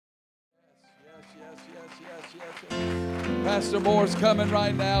yes. Pastor Moore's coming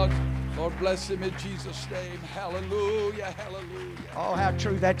right now. Lord bless him in Jesus' name. Hallelujah, hallelujah. Oh, how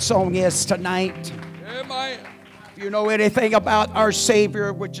true that song is tonight. Amen. If you know anything about our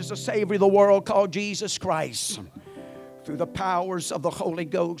Savior, which is the Savior of the world called Jesus Christ, through the powers of the Holy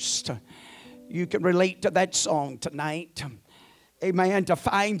Ghost, you can relate to that song tonight. Amen. To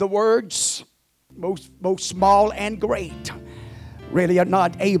find the words, both small and great, really are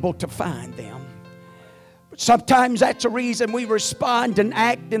not able to find them. But sometimes that's the reason we respond and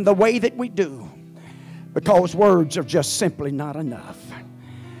act in the way that we do, because words are just simply not enough.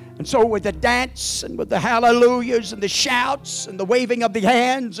 And so with the dance and with the hallelujahs and the shouts and the waving of the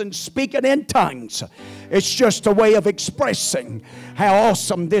hands and speaking in tongues, it's just a way of expressing how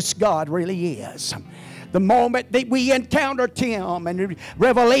awesome this God really is. The moment that we encountered Him and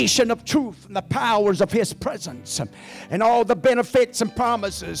revelation of truth and the powers of His presence and all the benefits and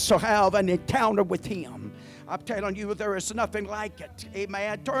promises to have an encounter with Him, I'm telling you, there is nothing like it.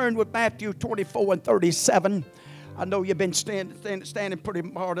 Amen. Turn with Matthew 24 and 37. I know you've been standing pretty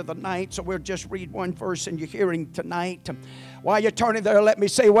part of the night, so we'll just read one verse in your hearing tonight. While you're turning there, let me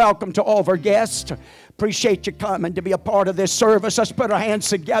say welcome to all of our guests. Appreciate you coming to be a part of this service. Let's put our hands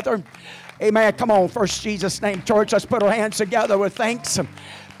together. Amen. Come on, First Jesus' name, church. Let's put our hands together with thanks.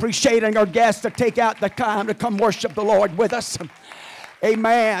 Appreciating our guests to take out the time to come worship the Lord with us.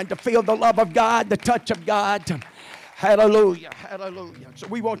 Amen. To feel the love of God, the touch of God. Hallelujah, hallelujah. So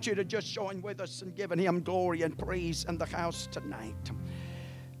we want you to just join with us in giving Him glory and praise in the house tonight.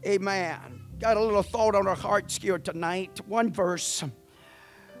 Amen. Got a little thought on our hearts here tonight. One verse.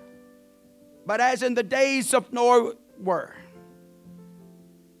 But as in the days of Noah were,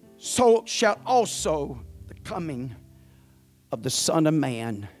 so shall also the coming of the Son of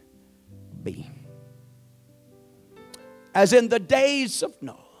Man be. As in the days of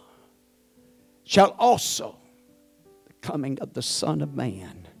Noah shall also coming of the Son of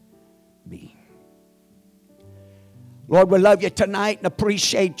Man be. Lord, we love you tonight and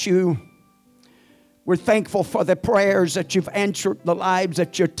appreciate you. We're thankful for the prayers that you've answered, the lives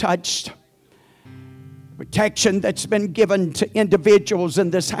that you've touched, protection that's been given to individuals in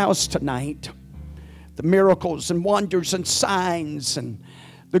this house tonight, the miracles and wonders and signs and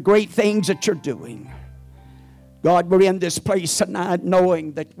the great things that you're doing. God, we're in this place tonight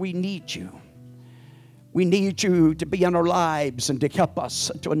knowing that we need you. We need you to be in our lives and to help us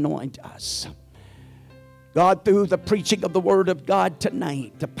and to anoint us. God, through the preaching of the Word of God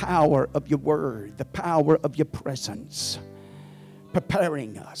tonight, the power of your Word, the power of your presence,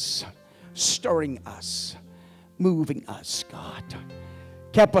 preparing us, stirring us, moving us, God.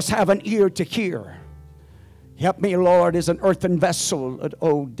 Help us have an ear to hear. Help me, Lord, as an earthen vessel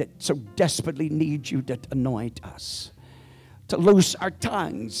that so desperately needs you to anoint us, to loose our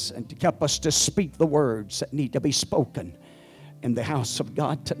tongues and to help us to speak the words that need to be spoken in the house of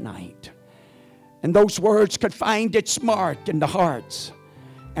God tonight. And those words could find its mark in the hearts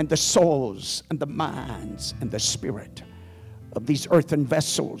and the souls and the minds and the spirit of these earthen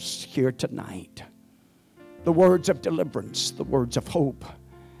vessels here tonight. The words of deliverance, the words of hope,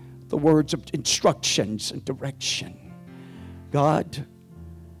 the words of instructions and direction. God,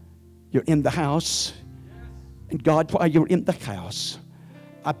 you're in the house. And God, while you're in the house,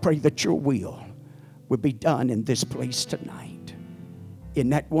 I pray that your will be done in this place tonight. In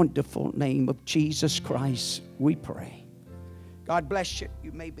that wonderful name of Jesus Christ, we pray. God bless you.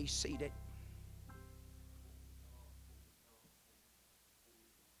 You may be seated.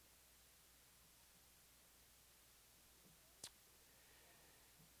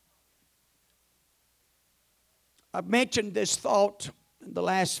 I've mentioned this thought in the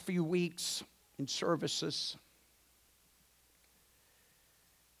last few weeks in services,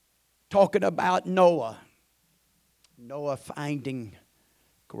 talking about Noah finding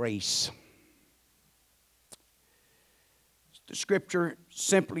grace. The scripture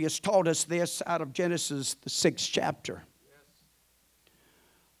simply has taught us this out of Genesis, the 6th chapter,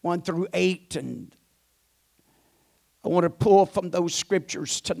 1 through 8. And I want to pull from those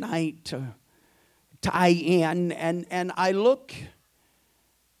scriptures tonight to tie in. And I look,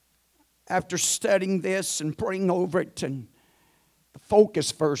 after studying this and praying over it, and the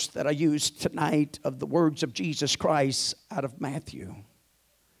focus verse that I used tonight of the words of Jesus Christ out of Matthew,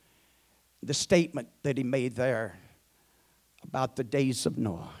 the statement that he made there about the days of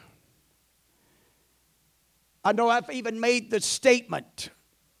Noah. I know I've even made the statement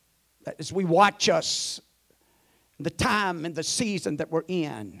that as we watch us, the time and the season that we're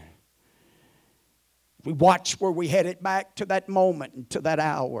in, we watch where we headed back to that moment and to that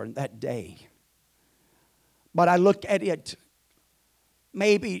hour and that day. But I look at it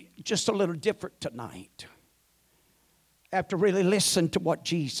maybe just a little different tonight after really listening to what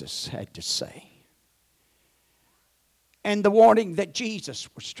Jesus had to say and the warning that Jesus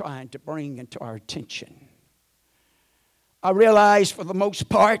was trying to bring into our attention. I realize for the most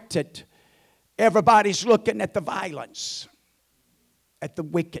part that everybody's looking at the violence, at the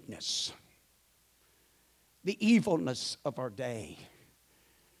wickedness, the evilness of our day.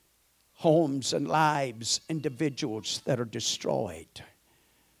 Homes and lives, individuals that are destroyed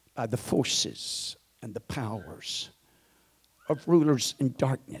by the forces and the powers of rulers in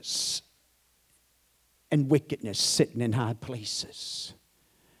darkness and wickedness sitting in high places.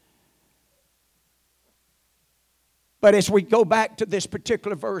 But as we go back to this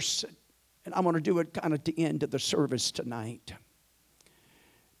particular verse, and I'm going to do it kind of at the end of the service tonight,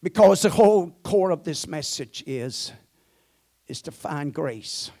 because the whole core of this message is to find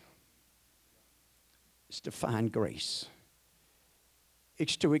grace. It's to find grace.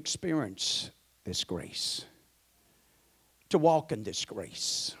 It's to experience this grace, to walk in this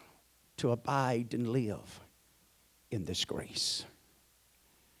grace, to abide and live in this grace.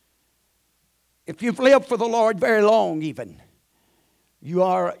 If you've lived for the Lord very long even, you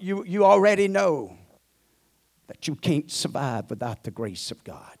already know that you can't survive without the grace of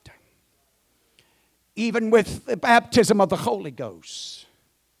God. Even with the baptism of the Holy Ghost,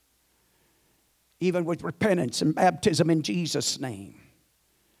 even with repentance and baptism in Jesus' name,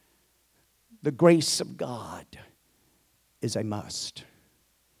 the grace of God is a must.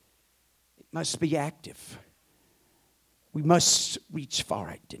 It must be active. We must reach for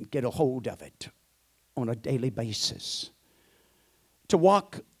it and get a hold of it on a daily basis. To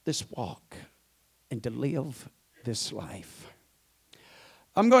walk this walk and to live this life.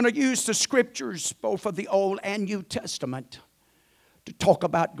 I'm going to use the scriptures, both of the Old and New Testament, to talk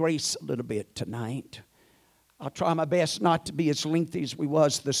about grace a little bit tonight. I'll try my best not to be as lengthy as we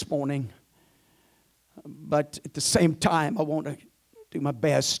was this morning. But at the same time, I want to do my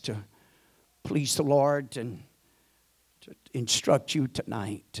best to please the Lord and to instruct you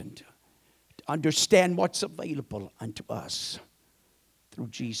tonight and to understand what's available unto us through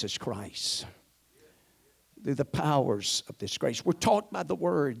Jesus Christ, through the powers of this grace. We're taught by the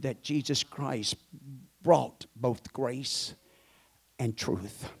Word that Jesus Christ brought both grace and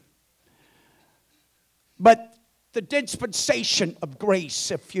truth. But the dispensation of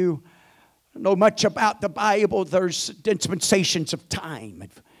grace, if you know much about the Bible, there's dispensations of time.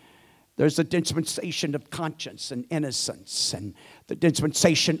 There's the dispensation of conscience and innocence and the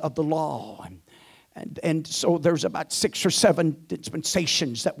dispensation of the law. And so there's about 6 or 7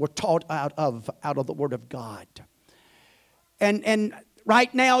 dispensations that were taught out of the Word of God. And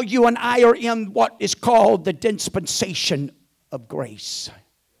right now you and I are in what is called the dispensation of grace.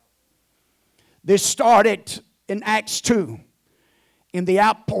 This started in Acts 2 in the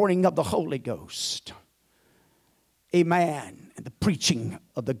outpouring of the Holy Ghost. Amen. And the preaching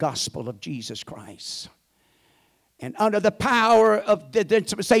of the gospel of Jesus Christ. And under the power of the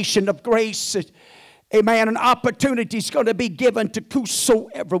dispensation of grace, amen, an opportunity is going to be given to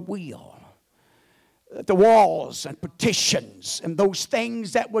whosoever will. The walls and petitions and those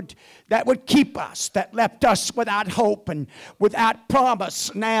things that would keep us, that left us without hope and without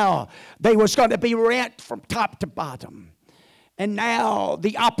promise. Now they was going to be rent from top to bottom. And now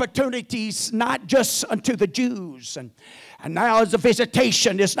the opportunities not just unto the Jews. And now the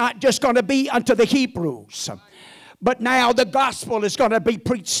visitation is not just going to be unto the Hebrews. But now the gospel is going to be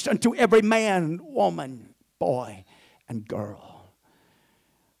preached unto every man, woman, boy, and girl.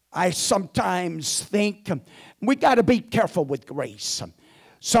 I sometimes think we got to be careful with grace.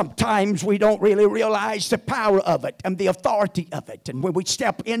 Sometimes we don't really realize the power of it and the authority of it. And when we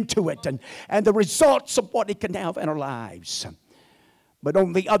step into it and the results of what it can have in our lives. But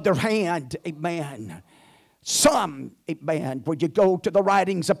on the other hand, amen, some, amen, when you go to the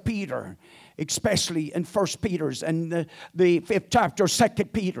writings of Peter, especially in 1 Peter's and the 5th chapter, 2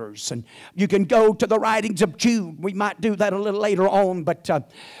 Peter's. And you can go to the writings of Jude. We might do that a little later on, but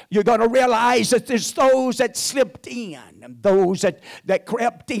you're going to realize that there's those that slipped in and those that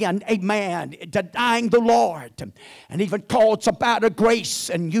crept in, amen, denying the Lord. And even calls about a grace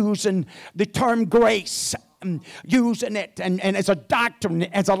and using the term grace, using it and as a doctrine,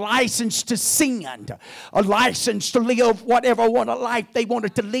 as a license to sin, a license to live whatever one of life they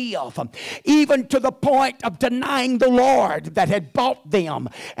wanted to live, even to the point of denying the Lord that had bought them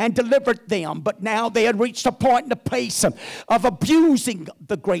and delivered them. But now they had reached a point in a place of abusing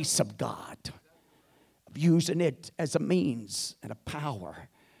the grace of God, of using it as a means and a power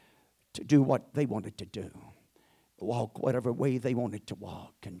to do what they wanted to do, walk whatever way they wanted to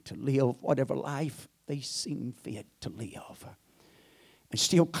walk, and to live whatever life they seem fit to live. and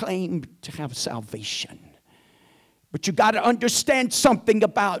still claim to have salvation. But you got to understand something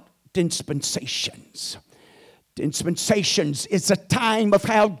about dispensations. Dispensations is a time of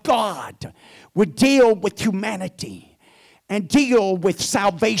how God would deal with humanity and deal with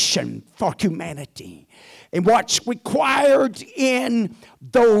salvation for humanity, and what's required in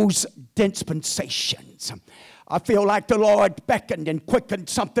those dispensations. I feel like the Lord beckoned and quickened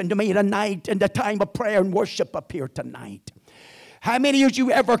something to me tonight in the time of prayer and worship up here tonight. How many of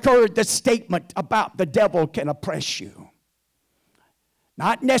you ever heard the statement about the devil can oppress you?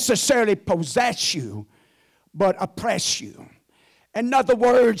 Not necessarily possess you, but oppress you. In other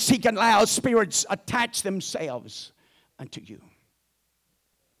words, he can allow spirits attach themselves unto you.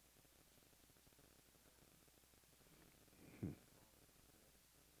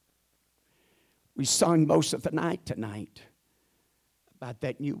 We sung most of the night tonight about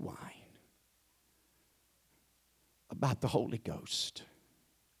that new wine, about the Holy Ghost.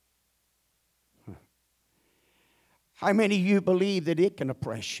 How many of you believe that it can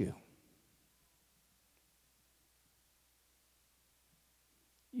oppress you?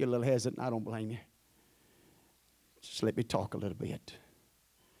 You're a little hesitant. I don't blame you. Just let me talk a little bit.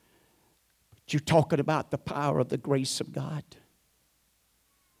 But you're talking about the power of the grace of God.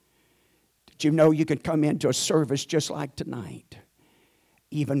 Did you know you could come into a service just like tonight,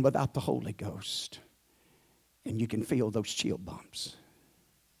 even without the Holy Ghost, and you can feel those chill bumps,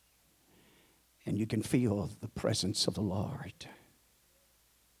 and you can feel the presence of the Lord?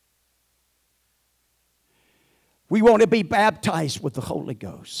 We want to be baptized with the Holy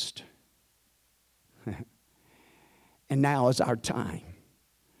Ghost. And now is our time.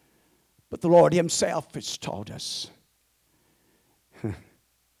 But the Lord himself has taught us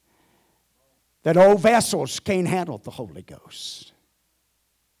that old vessels can't handle the Holy Ghost.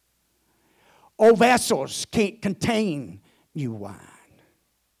 Old vessels can't contain new wine.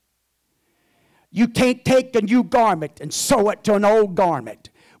 You can't take a new garment and sew it to an old garment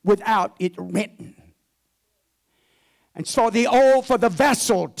without it renting. And so for the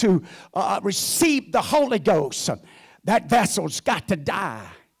vessel to receive the Holy Ghost, that vessel's got to die.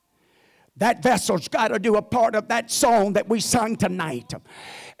 That vessel's got to do a part of that song that we sung tonight.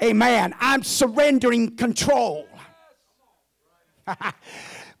 Amen. I'm surrendering control.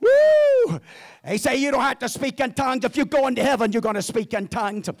 Woo! They say you don't have to speak in tongues. If you go into heaven, you're going to speak in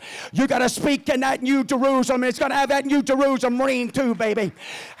tongues. You're going to speak in that New Jerusalem. It's going to have that New Jerusalem ring too, baby.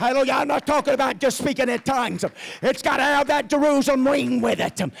 Hallelujah. I'm not talking about just speaking in tongues. It's got to have that Jerusalem ring with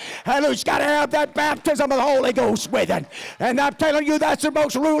it. Hallelujah. It's got to have that baptism of the Holy Ghost with it. And I'm telling you, that's the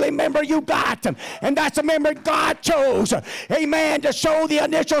most ruling member you got. And that's the member God chose. Amen. To show the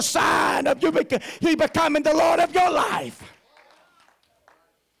initial sign of He becoming the Lord of your life.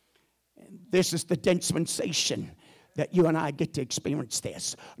 This is the dispensation that you and I get to experience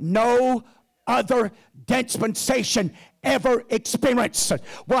this. No other dispensation ever experienced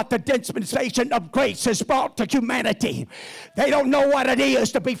what the dispensation of grace has brought to humanity. They don't know what it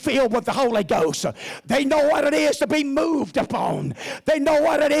is to be filled with the Holy Ghost. They know what it is to be moved upon. They know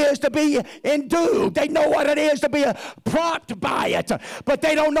what it is to be endued. They know what it is to be prompted by it. But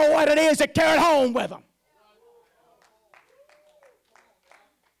they don't know what it is to carry it home with them.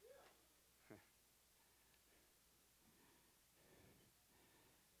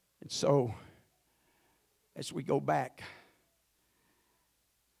 So, as we go back,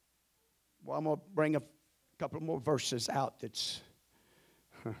 well, I'm going to bring a couple more verses out it's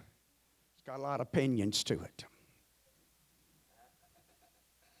got a lot of opinions to it.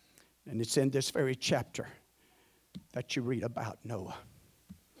 And it's in this very chapter that you read about Noah.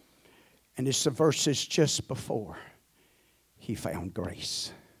 And it's the verses just before he found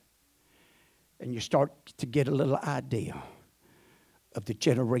grace. And you start to get a little idea of the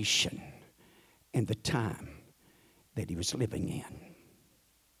generation and the time that he was living in,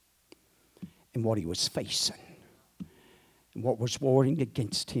 and what he was facing, and what was warring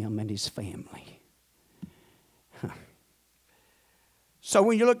against him and his family. So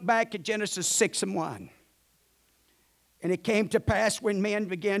when you look back at Genesis 6:1, and it came to pass when men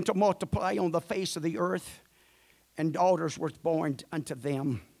began to multiply on the face of the earth, and daughters were born unto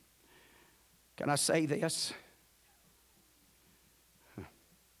them. Can I say this?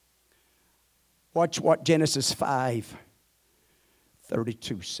 Watch what Genesis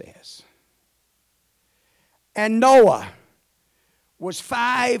 5:32 says. And Noah was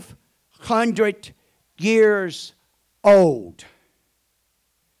 500 years old.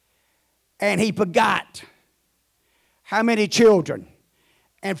 And he begot how many children?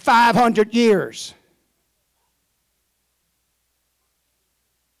 In 500 years.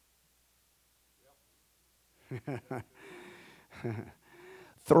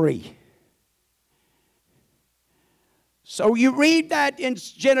 3. So you read that in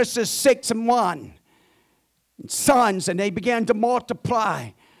Genesis 6:1. Sons, and they began to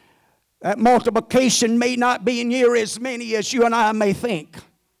multiply. That multiplication may not be near as many as you and I may think.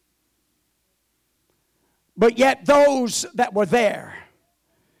 But yet those that were there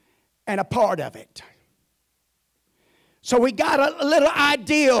and a part of it. So we got a little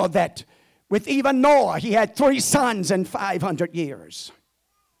idea that with even Noah, he had 3 sons in 500 years.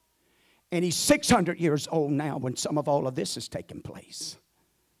 And he's 600 years old now when some of all of this is taking place.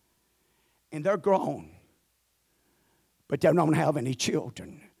 And they're grown. But they don't have any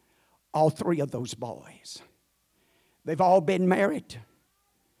children. All 3 of those boys. They've all been married.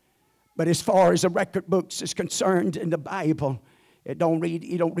 But as far as the record books is concerned in the Bible, you don't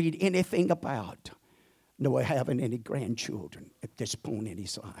read anything about Noah having any grandchildren at this point in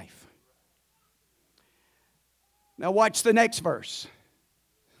his life. Now watch the next verse.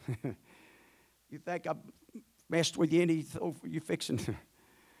 You think I've messed with you any? You fixing?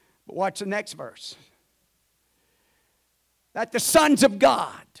 But watch the next verse. That the sons of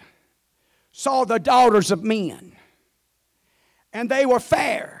God saw the daughters of men, and they were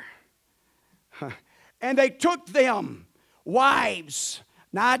fair, and they took them wives.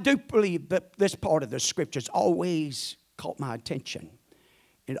 Now I do believe that this part of the scriptures always caught my attention.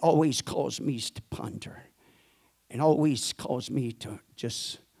 It always caused me to ponder, and always caused me to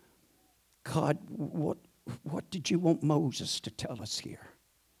just, God, what did you want Moses to tell us here?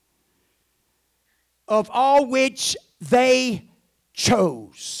 Of all which they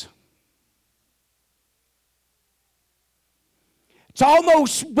chose. It's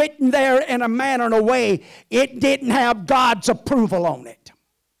almost written there in a manner, in a way, it didn't have God's approval on it.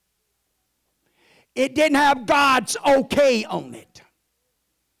 It didn't have God's okay on it.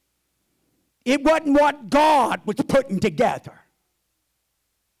 It wasn't what God was putting together.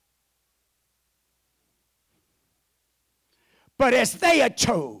 But as they had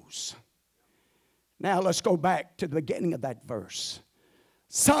chose. Now let's go back to the beginning of that verse.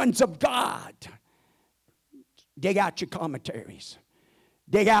 Sons of God. Dig out your commentaries.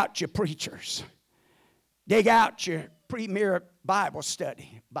 Dig out your preachers. Dig out your premier Bible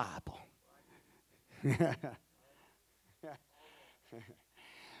study Bible.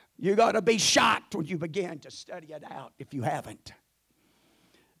 You got to be shocked when you begin to study it out if you haven't.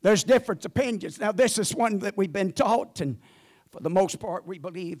 There's different opinions. Now this is one that we've been taught, and for the most part we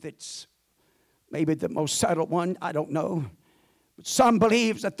believe it's maybe the most settled one, I don't know. But some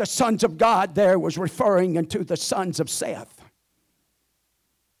believes that the sons of God there was referring unto the sons of Seth.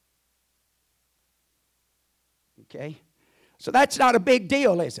 Okay? So that's not a big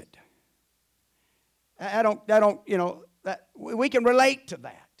deal, is it? I don't, that we can relate to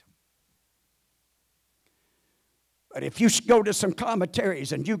that. But if you go to some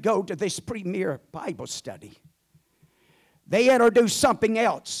commentaries and you go to this premier Bible study, they introduce something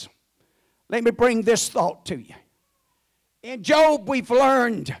else. Let me bring this thought to you. In Job, we've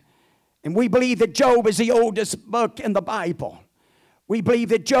learned, and we believe that Job is the oldest book in the Bible. We believe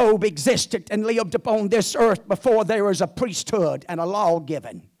that Job existed and lived upon this earth before there was a priesthood and a law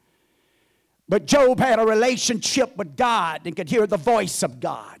given. But Job had a relationship with God and could hear the voice of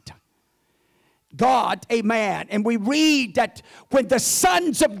God. God, amen. And we read that when the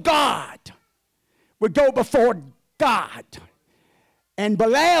sons of God would go before God, and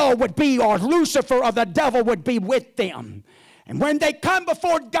Belial would be, or Lucifer or the devil would be with them. And when they come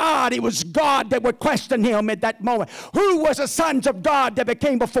before God, it was God that would question him at that moment. Who was the sons of God that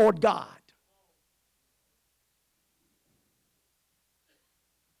became before God?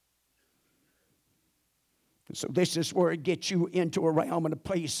 And so this is where it gets you into a realm and a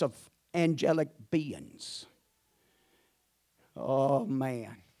place of angelic beings. Oh,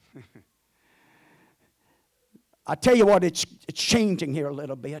 man. I tell you what, it's changing here a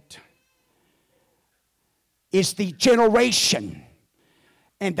little bit. It's the generation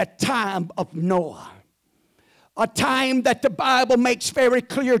and the time of Noah. A time that the Bible makes very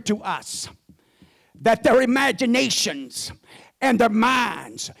clear to us that their imaginations and their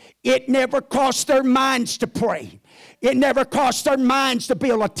minds, it never crossed their minds to pray. It never crossed their minds to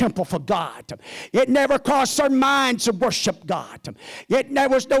build a temple for God. It never crossed their minds to worship God. There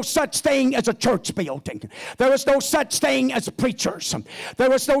was no such thing as a church building. There was no such thing as preachers. There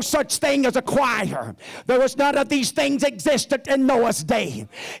was no such thing as a choir. There was none of these things existed in Noah's day.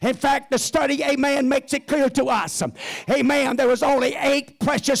 In fact, the study, amen, makes it clear to us. Amen, there was only 8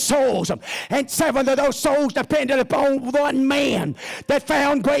 precious souls, and 7 of those souls depended upon one man that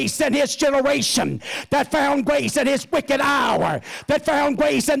found grace in his generation, that found grace in his wicked hour, that found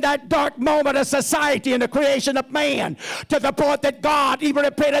grace in that dark moment of society and the creation of man, to the point that God even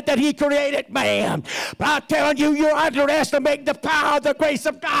repented that he created man. But I'm telling you, you're underestimating the power of the grace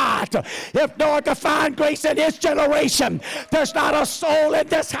of God. If Noah could find grace in his generation, there's not a soul in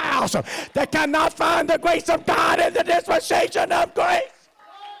this house that cannot find the grace of God in the dispensation of grace.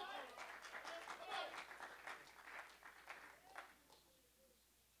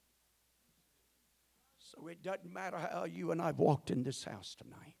 So it doesn't matter how you and I've walked in this house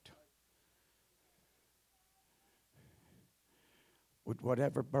tonight, with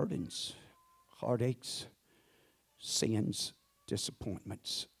whatever burdens, heartaches, sins,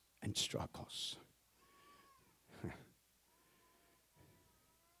 disappointments, and struggles.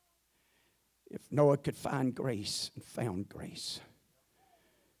 If Noah could find grace and found grace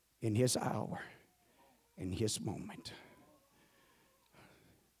in his hour, in his moment,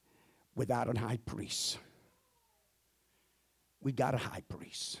 without a high priest, we got a high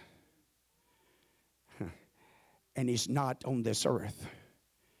priest. And he's not on this earth.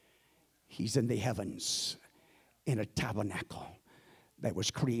 He's in the heavens in a tabernacle that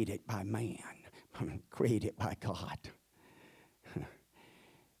was created by man, created by God.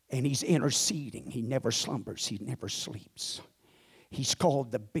 And he's interceding. He never slumbers. He never sleeps. He's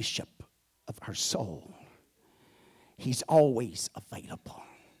called the bishop of our soul. He's always available.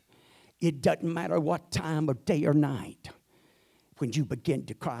 It doesn't matter what time of day or night, when you begin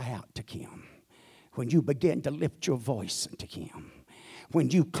to cry out to him, when you begin to lift your voice unto him, when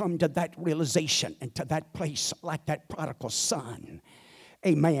you come to that realization and to that place like that prodigal son,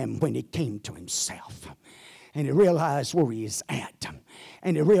 amen, when he came to himself and he realized where he is at,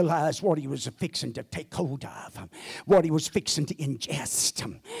 and he realized what he was fixing to take hold of, what he was fixing to ingest,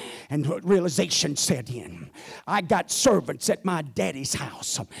 and what realization set in. I got servants at my daddy's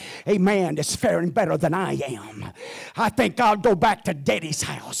house, amen, that's faring better than I am. I think I'll go back to daddy's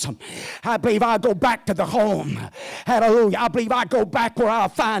house. I believe I'll go back to the home. Hallelujah. I believe I'll go back where I'll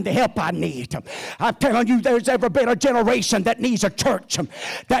find the help I need. I'm telling you, there's ever been a generation that needs a church,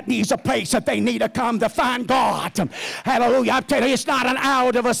 that needs a place that they need to come to find God. Hallelujah. I'm telling you, it's not an hour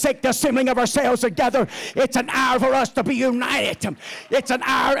of a sick assembling of ourselves together. It's an hour for us to be united. It's an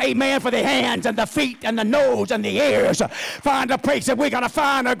hour, amen, for the hands and the feet and the nose and the ears. Find a place that we're going to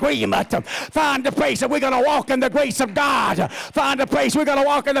find agreement. Find a place that we're going to walk in the grace of God. Find a place we're going to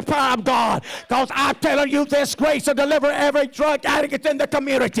walk in the power of God. Because I'm telling you, this grace will deliver every drug addict in the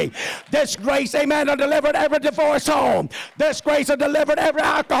community. This grace, amen, will deliver every divorced home. This grace will deliver every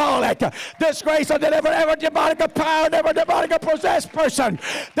alcoholic. This grace will deliver every demonic power and every demonic possessed person.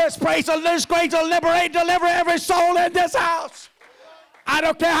 This grace will liberate, deliver every soul in this house. I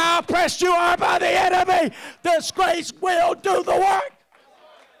don't care how oppressed you are by the enemy. This grace will do the work.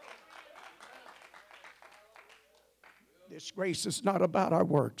 This grace is not about our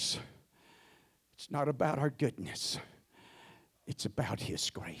works. It's not about our goodness. It's about his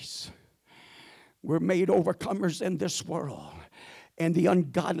grace. We're made overcomers in this world and the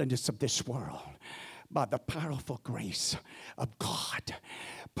ungodliness of this world by the powerful grace of God.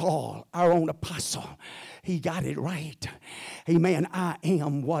 Paul, our own apostle, he got it right. Amen. I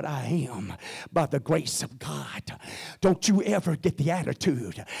am what I am by the grace of God. Don't you ever get the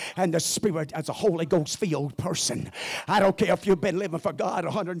attitude and the spirit as a Holy Ghost filled person. I don't care if you've been living for God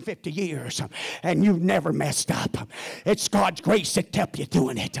 150 years and you've never messed up. It's God's grace that kept you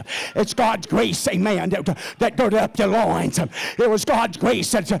doing it. It's God's grace, amen, that girded up your loins. It was God's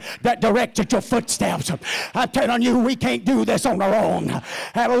grace that directed your footsteps. I'm telling you, we can't do this on our own.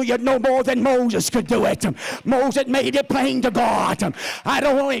 Hallelujah, no more than Moses could do it. Moses made it plain to God. I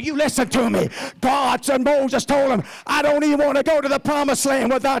don't want you listen to me. God said, Moses told him, I don't even want to go to the promised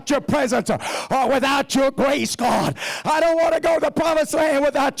land without your presence or without your grace, God. I don't want to go to the promised land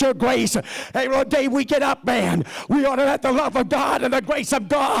without your grace. Every day we get up, man, we ought to let the love of God and the grace of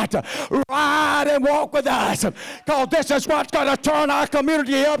God ride and walk with us. Because this is what's going to turn our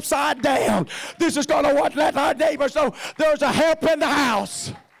community upside down. This is going to let our neighbors know there's a help in the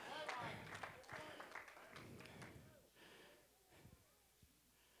house.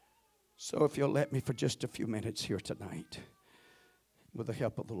 So if you'll let me for just a few minutes here tonight, with the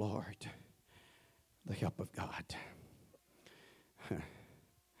help of the Lord, the help of God.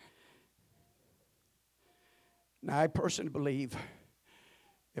 Now, I personally believe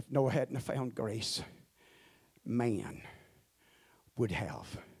if Noah hadn't found grace, man would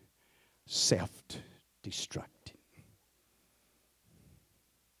have self-destructed.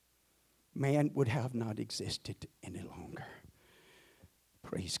 Man would have not existed any longer.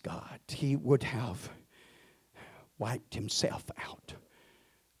 Praise God. He would have wiped himself out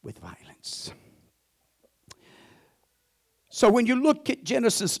with violence. So when you look at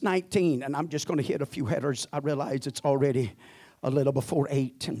Genesis 19, and I'm just going to hit a few headers. I realize it's already a little before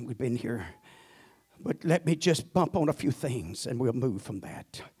 8 and we've been here. But let me just bump on a few things and we'll move from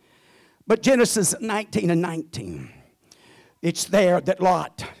that. But Genesis 19 and 19, it's there that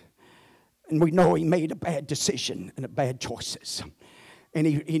Lot, and we know he made a bad decision and a bad choices. And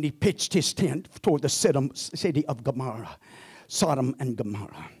he pitched his tent toward the city of Gomorrah, Sodom and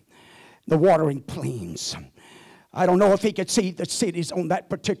Gomorrah, the watering plains. I don't know if he could see the cities on that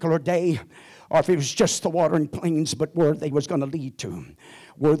particular day, or if it was just the watering plains, but where they was going to lead to,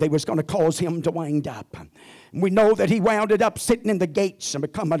 where they was going to cause him to wind up. And we know that he wound up sitting in the gates and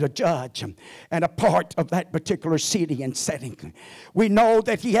becoming a judge and a part of that particular city and setting. We know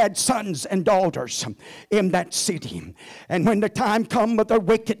that he had sons and daughters in that city. And when the time comes with their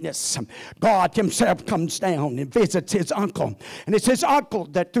wickedness, God himself comes down and visits his uncle. And it's his uncle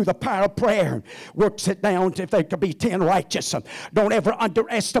that through the power of prayer works it down to if there could be 10 righteous. Don't ever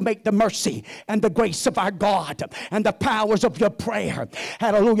underestimate the mercy and the grace of our God and the powers of your prayer.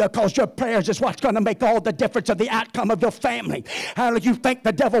 Hallelujah, because your prayers is what's going to make all the difference of the outcome of your family. How do you think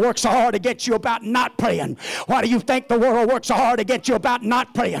the devil works so hard against you about not praying? Why do you think the world works so hard against you about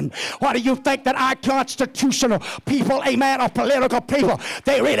not praying? Why do you think that our constitutional people, amen, or political people,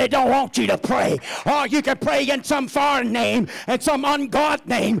 they really don't want you to pray? Oh, you can pray in some foreign name and some ungod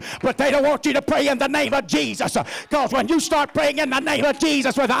name, but they don't want you to pray in the name of Jesus. Because when you start praying in the name of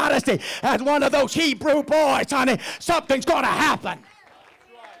Jesus with honesty, as one of those Hebrew boys, honey, something's going to happen.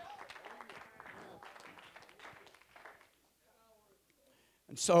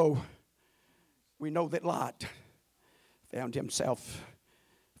 And so we know that Lot found himself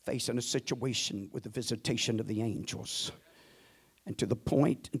facing a situation with the visitation of the angels. And to the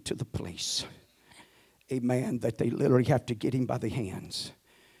point and to the place, amen, that they literally have to get him by the hands,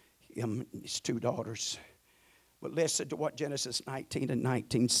 him and his 2 daughters. But listen to what Genesis 19 and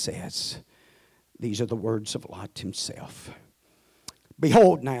 19 says. These are the words of Lot himself.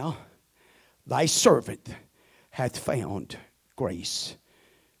 Behold now, thy servant hath found grace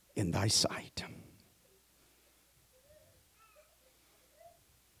in thy sight.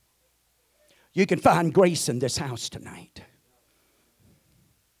 You can find grace in this house tonight.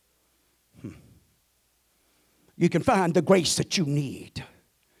 You can find the grace that you need.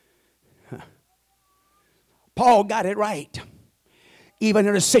 Paul got it right. Even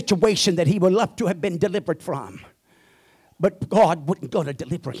in a situation that he would love to have been delivered from. But God wasn't going to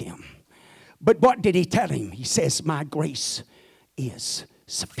deliver him. But what did he tell him? He says, my grace is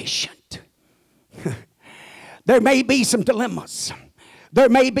sufficient. There may be some dilemmas. There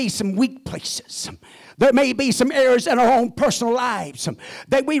may be some weak places. There may be some areas in our own personal lives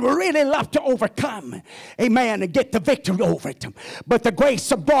that we really love to overcome, amen, and get the victory over it. But the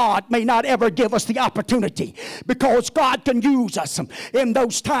grace of God may not ever give us the opportunity, because God can use us in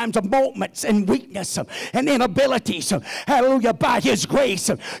those times of moments and weakness and inabilities, hallelujah, by his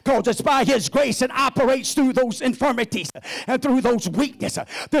grace, because it's by his grace it operates through those infirmities and through those weaknesses.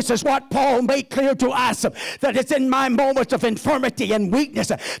 This is what Paul made clear to us, that it's in my moments of infirmity and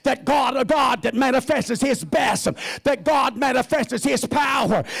weakness that God that manifests his best, that God manifests his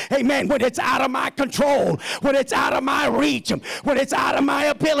power, amen, when it's out of my control, when it's out of my reach, when it's out of my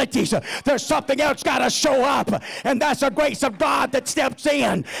abilities. There's something else got to show up, and that's the grace of God that steps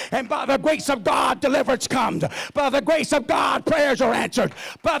in. And by the grace of God, deliverance comes. By the grace of God, prayers are answered.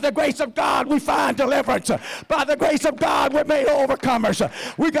 By the grace of God, we find deliverance. By the grace of God, we're made overcomers.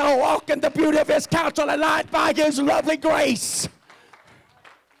 We're going to walk in the beauty of his counsel and light by his lovely grace.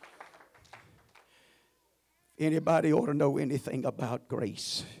 Anybody ought to know anything about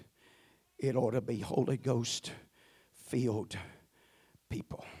grace, it ought to be Holy Ghost filled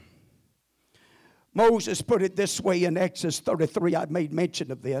people. Moses put it this way in Exodus 33. I made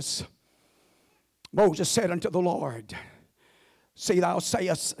mention of this. Moses said unto the Lord, see, thou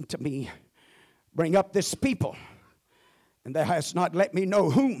sayest unto me, bring up this people, and thou hast not let me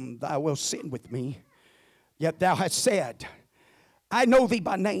know whom thou wilt send with me. Yet thou hast said, I know thee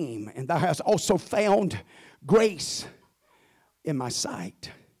by name, and thou hast also found grace in my sight.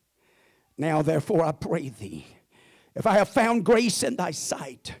 Now therefore I pray thee, if I have found grace in thy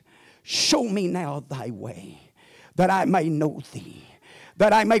sight, show me now thy way, that I may know thee,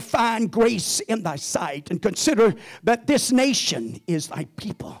 that I may find grace in thy sight, and consider that this nation is thy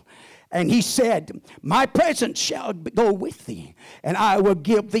people, And he said, my presence shall go with thee, and I will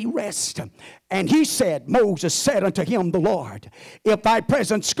give thee rest. And he said, Moses said unto him, the Lord, if thy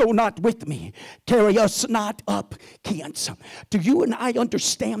presence go not with me, carry us not up hence. Do you and I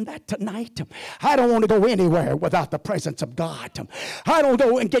understand that tonight? I don't want to go anywhere without the presence of God. I don't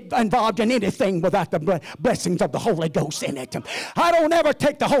go and get involved in anything without the blessings of the Holy Ghost in it. I don't ever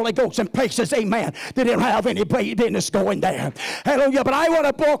take the Holy Ghost in places, amen, that didn't have any business going there. Hallelujah. But I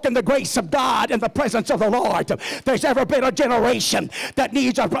want to walk in the grace of God and the presence of the Lord. There's ever been a generation that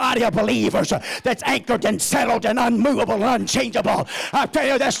needs a body of believers that's anchored and settled and unmovable and unchangeable. I tell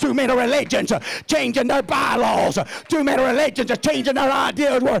you, there's too many religions changing their bylaws. Too many religions are changing their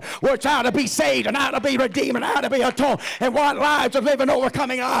ideas where it's how to be saved and how to be redeemed and how to be atoned and want lives of living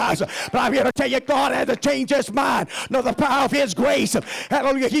overcoming lives. But I'm here to tell you, God had to change his mind. Know the power of his grace.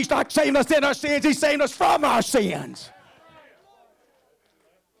 Hallelujah. He's not saving us in our sins. He's saving us from our sins.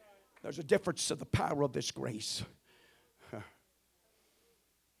 There's a difference to the power of this grace.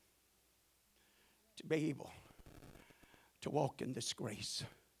 To be able to walk in this grace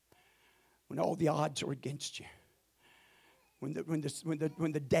when all the odds are against you, when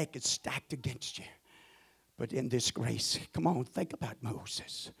the deck is stacked against you. But in this grace, come on, think about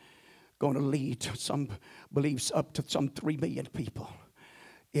Moses. Going to lead, some believes, up to some 3 million people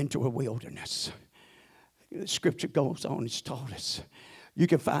into a wilderness. The scripture goes on, it's taught us. You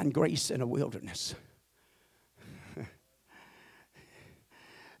can find grace in a wilderness.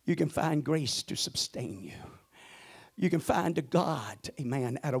 You can find grace to sustain you. You can find a God,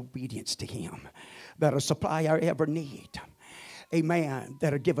 amen, at obedience to him that'll supply our every need. Amen,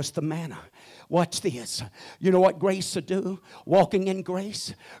 that'll give us the manna. Watch this. You know what grace will do? Walking in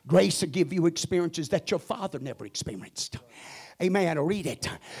grace. Grace will give you experiences that your father never experienced. Amen. Read it.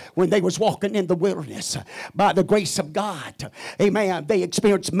 When they was walking in the wilderness by the grace of God, amen, they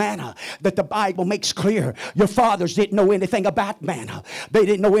experienced manna that the Bible makes clear. Your fathers didn't know anything about manna. They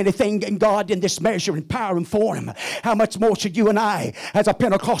didn't know anything in God in this measure and power and form. How much more should you and I, as a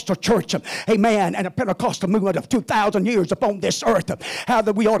Pentecostal church, amen, and a Pentecostal movement of 2,000 years upon this earth, how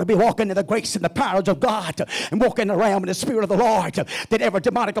that we ought to be walking in the grace and the powers of God and walking around in the Spirit of the Lord, that every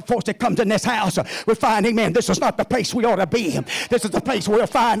demonic force that comes in this house, we find, amen, this is not the place we ought to be. This is the place where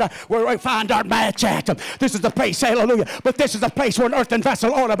we find our match at. This is the place, hallelujah. But this is the place where an earthen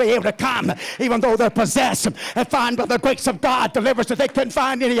vessel ought to be able to come, even though they're possessed, and find by the grace of God deliverance that they couldn't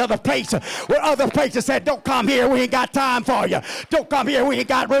find any other place. Where other places said, don't come here, we ain't got time for you. Don't come here, we ain't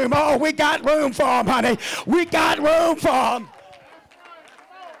got room. Oh, we got room for them, honey. We got room for them.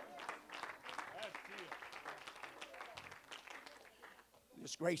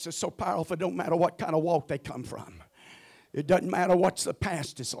 This grace is so powerful, it don't matter what kind of walk they come from. It doesn't matter what the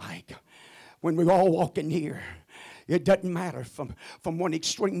past is like. When we all walk in here, it doesn't matter from one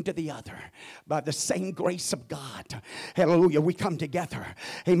extreme to the other. By the same grace of God, hallelujah, we come together,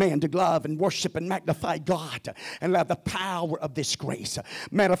 amen, to love and worship and magnify God and let the power of this grace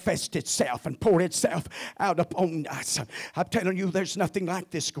manifest itself and pour itself out upon us. I'm telling you, there's nothing like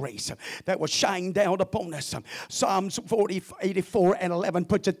this grace that will shine down upon us. Psalms 84 and 11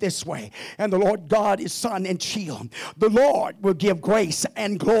 puts it this way, and the Lord God is sun and shield. The Lord will give grace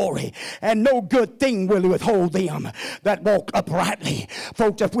and glory, and no good thing will withhold them that walk uprightly.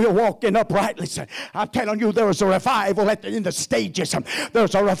 Folks, if we're walking uprightly, I'm telling you, there's a revival in the stages.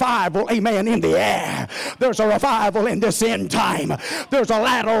 There's a revival, amen, in the air. There's a revival in this end time. There's a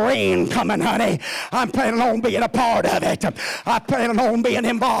latter rain coming, honey. I'm planning on being a part of it. I'm planning on being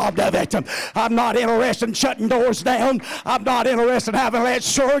involved of it. I'm not interested in shutting doors down. I'm not interested in having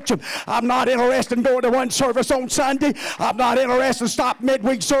less church. I'm not interested in going to one service on Sunday. I'm not interested in stopping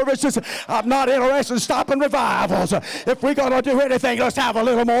midweek services. I'm not interested in stopping revivals. If we're going to do anything, let's have a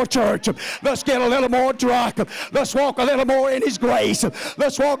little more church. Let's get a little more drunk. Let's walk a little more in his grace.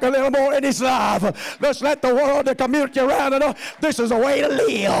 Let's walk a little more in his love. Let's let the world, the community around us know this is a way to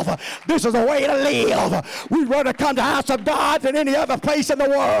live. This is a way to live. We'd rather come to the house of God than any other place in the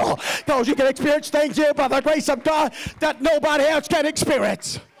world, because you can experience things here by the grace of God that nobody else can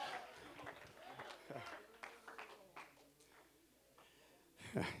experience.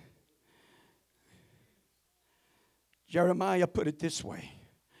 Jeremiah put it this way.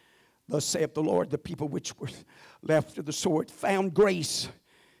 Thus saith the Lord, the people which were left of the sword found grace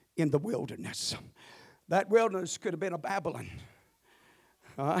in the wilderness. That wilderness could have been a Babylon.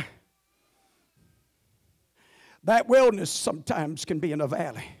 That wilderness sometimes can be in a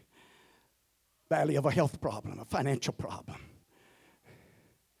valley. Valley of a health problem, a financial problem,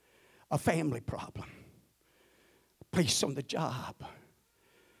 a family problem, a place on the job.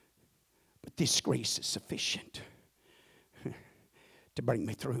 But this grace is sufficient to bring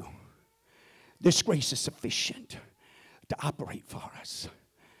me through. This grace is sufficient to operate for us.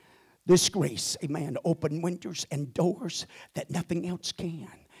 This grace, amen, open windows and doors that nothing else can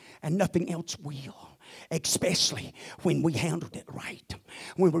and nothing else will. Especially when we handled it right,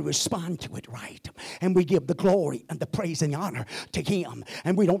 when we respond to it right, and we give the glory and the praise and the honor to Him,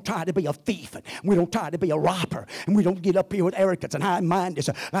 and we don't try to be a thief, and we don't try to be a robber, and we don't get up here with arrogance and high-mindedness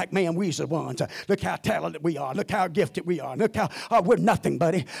like, man, we're the ones. Look how talented we are. Look how gifted we are. Look how we're nothing,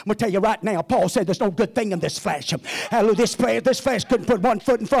 buddy. I'm going to tell you right now, Paul said there's no good thing in this flesh. Hallelujah. This flesh couldn't put one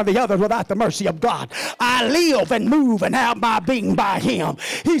foot in front of the other without the mercy of God. I live and move and have my being by Him.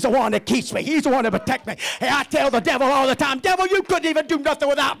 He's the one that keeps me. He's the one that protects me. Hey, I tell the devil all the time, devil, you couldn't even do nothing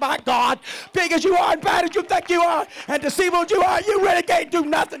without my God. Big as you are and bad as you think you are and deceitful as you are, you really can't do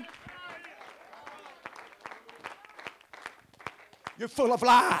nothing. You're full of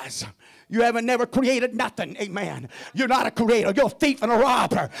lies. You haven't never created nothing. Amen. You're not a creator. You're a thief and a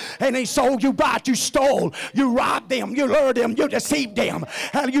robber. And they sold, you bought, you stole. You robbed them. You lured them. You deceived them.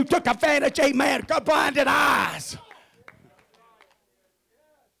 And you took advantage, amen, of blinded eyes.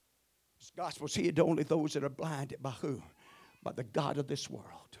 Gospel's here to only those that are blinded by who? By the God of this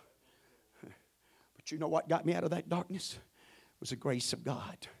world. But you know what got me out of that darkness? It was the grace of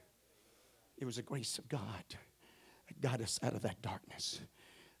God. It was the grace of God that got us out of that darkness.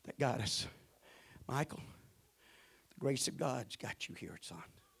 That got us. Michael, the grace of God's got you here, son.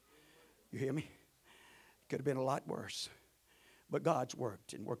 You hear me? It could have been a lot worse. But God's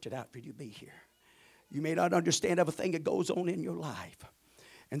worked and worked it out for you to be here. You may not understand everything that goes on in your life.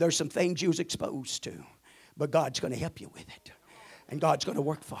 And there's some things you was exposed to. But God's going to help you with it. And God's going to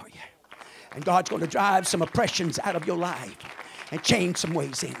work for you. And God's going to drive some oppressions out of your life. And change some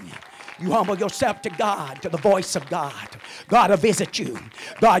ways in you. You humble yourself to God, to the voice of God. God will visit you.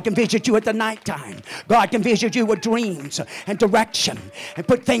 God can visit you at the nighttime. God can visit you with dreams and direction and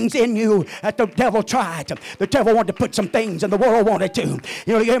put things in you that the devil tried. The devil wanted to put some things and the world wanted to.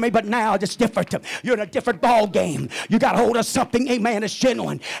 You hear me? But now it's different. You're in a different ball game. You got hold of something, amen, that's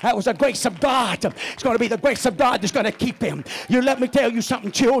genuine. That was the grace of God. It's going to be the grace of God that's going to keep him. You let me tell you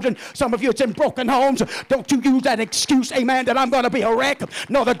something, children. Some of you it's in broken homes. Don't you use that excuse, amen, that I'm going to be a wreck.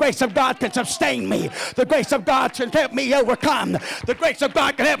 No, the grace of God can sustain me. The grace of God can help me overcome. The grace of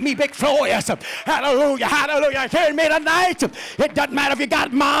God can help me victorious. Hallelujah, hallelujah. Hear me tonight. It doesn't matter if you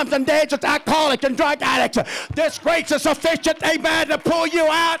got moms and dads that's alcoholic and drug addicts. This grace is sufficient, amen, to pull you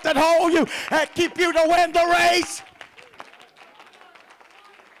out and hold you and keep you to win the race.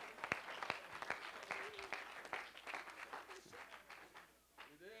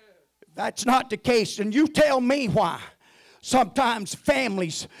 If that's not the case, then you tell me why. Sometimes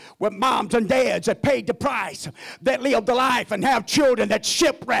families with moms and dads that paid the price, that lived the life and have children that's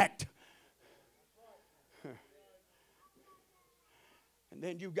shipwrecked. And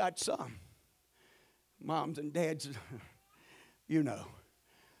then you got some moms and dads, you know,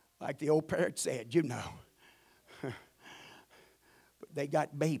 like the old parrot said, you know. But they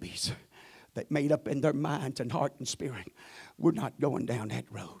got babies that made up in their minds and heart and spirit, we're not going down that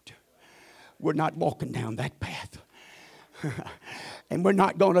road. We're not walking down that path. And we're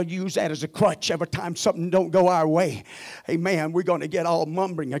not going to use that as a crutch every time something don't go our way. Amen. We're going to get all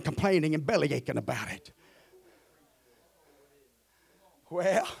mumbling and complaining and belly aching about it.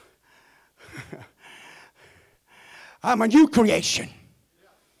 Well, I'm a new creation.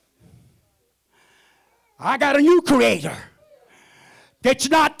 I got a new creator. It's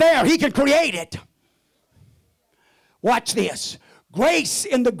not there. He can create it. Watch this. Grace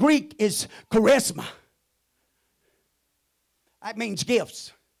in the Greek is charisma. That means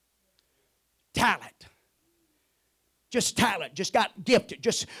gifts. Talent. Just talent. Just got gifted.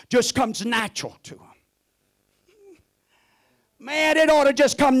 Just comes natural to them. Man, it ought to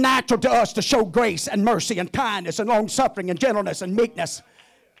just come natural to us to show grace and mercy and kindness and long-suffering and gentleness and meekness.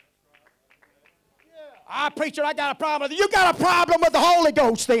 Preacher, I got a problem with it. You got a problem with the Holy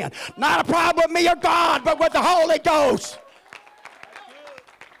Ghost then. Not a problem with me or God, but with the Holy Ghost.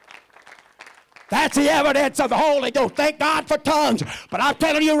 That's the evidence of the Holy Ghost. Thank God for tongues. But I'm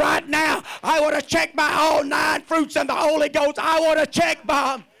telling you right now, I want to check my all 9 fruits in the Holy Ghost. I want to check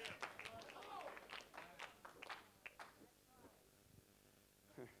them.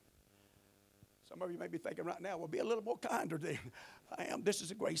 Some of you may be thinking right now, well, be a little more kinder than I am. This is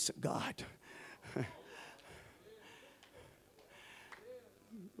the grace of God.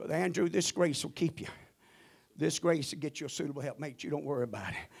 Brother Andrew, this grace will keep you. This grace will get you a suitable helpmate. You don't worry about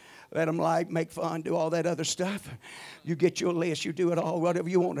it. Let them lie, make fun, do all that other stuff. You get your list. You do it all, whatever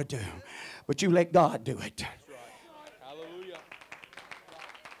you want to do. But you let God do it. Hallelujah.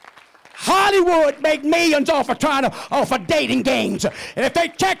 Hollywood made millions off of dating games. And if they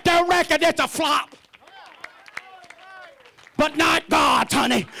check their record, it's a flop. But not God's,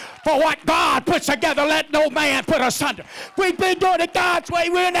 honey. For what God puts together, let no man put asunder. We've been doing it God's way.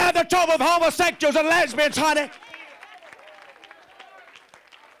 We're now the trouble with homosexuals and lesbians, honey.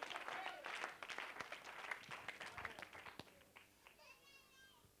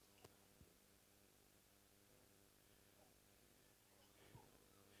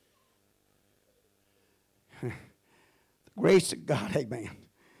 The grace of God, amen.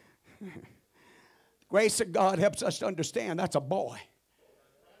 The grace of God helps us to understand that's a boy.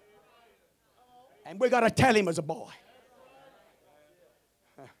 And we got to tell him as a boy.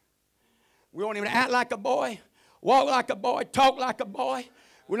 We won't even act like a boy, walk like a boy, talk like a boy.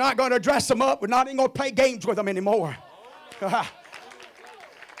 We're not going to dress them up. We're not even going to play games with them anymore.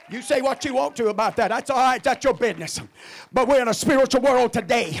 You say what you want to about that. That's all right. That's your business. But we're in a spiritual world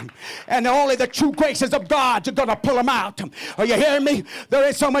today. And only the true graces of God are going to pull them out. Are you hearing me? There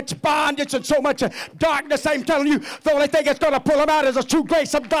is so much bondage and so much darkness. I'm telling you, the only thing that's going to pull them out is the true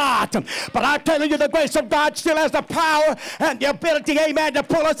grace of God. But I'm telling you, the grace of God still has the power and the ability, amen, to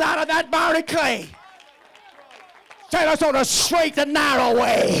pull us out of that miry clay. Set us on a straight and narrow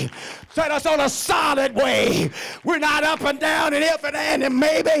way. Set us on a solid way. We're not up and down and if and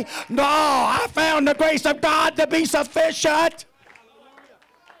maybe. No, I found the grace of God to be sufficient.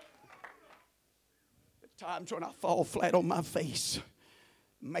 At times when I fall flat on my face,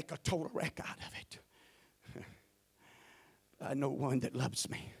 make a total wreck out of it. I know one that loves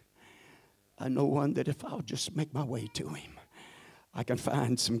me. I know one that if I'll just make my way to him, I can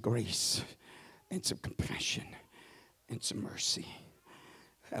find some grace and some compassion and some mercy.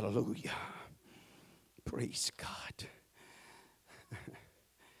 Hallelujah. Praise God.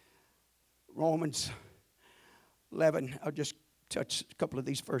 Romans 11. I'll just touch a couple of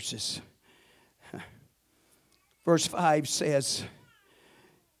these verses. Verse 5 says,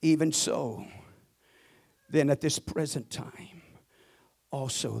 even so, then at this present time,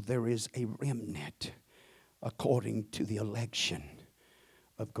 also there is a remnant according to the election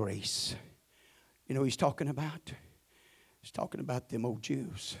of grace. You know who he's talking about? He's talking about them old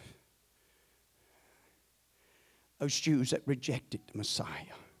Jews. Those Jews that rejected the Messiah.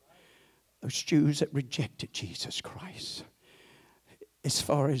 Those Jews that rejected Jesus Christ. As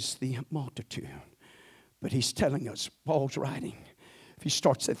far as the multitude. But he's telling us, Paul's writing, if he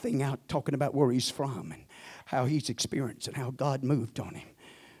starts that thing out talking about where he's from and how he's experienced and how God moved on him.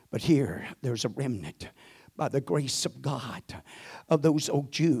 But here, there's a remnant by the grace of God of those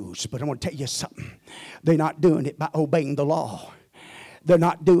old Jews. But I want to tell you something. They're not doing it by obeying the law. They're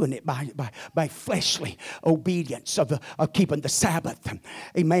not doing it by fleshly obedience of keeping the Sabbath,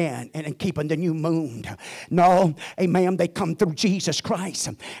 amen, and keeping the new moon. No, amen, they come through Jesus Christ,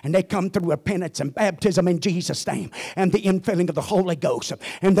 and they come through repentance and baptism in Jesus' name, and the infilling of the Holy Ghost.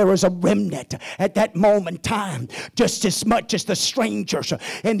 And there was a remnant at that moment in time, just as much as the strangers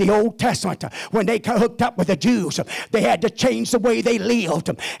in the Old Testament, when they hooked up with the Jews, they had to change the way they lived,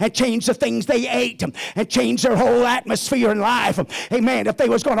 and change the things they ate, and change their whole atmosphere in life, amen. If they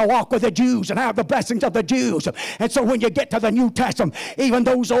was going to walk with the Jews and have the blessings of the Jews. And so when you get to the New Testament, even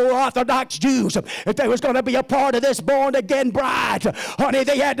those old Orthodox Jews, if they was going to be a part of this born again bride, honey,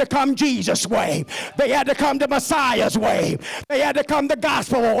 they had to come Jesus' way. They had to come the Messiah's way. They had to come the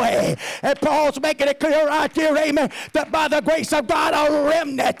gospel way. And Paul's making it clear right here, amen, that by the grace of God, a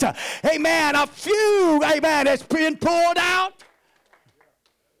remnant, amen, a few, amen, has been pulled out.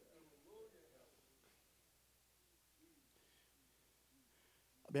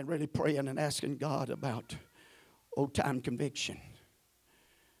 I've been really praying and asking God about old-time conviction.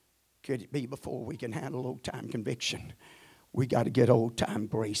 Could it be before we can handle old-time conviction, we got to get old-time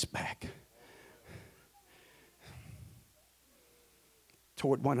grace back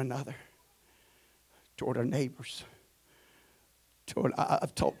toward one another, toward our neighbors.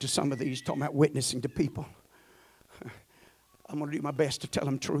 I've talked to some of these, talking about witnessing to people. I'm going to do my best to tell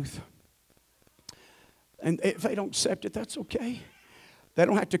them truth. And if they don't accept it, that's okay. They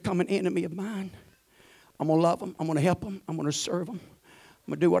don't have to become an enemy of mine. I'm going to love them. I'm going to help them. I'm going to serve them.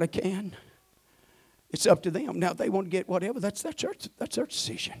 I'm going to do what I can. It's up to them. Now, if they want to get whatever, that's their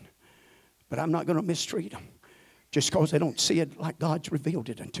decision. But I'm not going to mistreat them just because they don't see it like God's revealed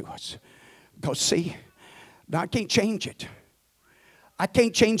it unto us. Because, see, now I can't change it. I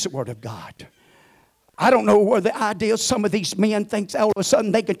can't change the Word of God. I don't know where the idea some of these men think all of a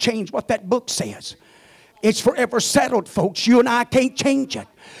sudden they can change what that book says. It's forever settled, folks. You and I can't change it.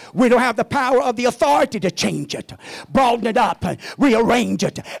 We don't have the power of the authority to change it, broaden it up, rearrange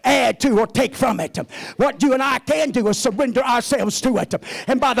it, add to or take from it. What you and I can do is surrender ourselves to it.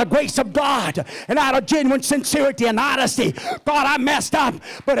 And by the grace of God, and out of genuine sincerity and honesty, God, I messed up,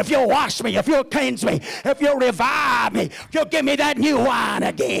 but if you'll wash me, if you'll cleanse me, if you'll revive me, if you'll give me that new wine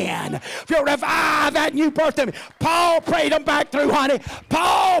again, if you'll revive that new birth in me. Paul prayed them back through, honey.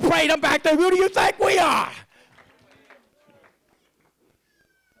 Paul prayed them back through. Who do you think we are?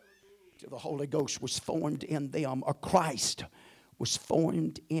 The Holy Ghost was formed in them, or Christ was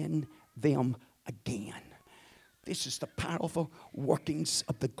formed in them again. This is the powerful workings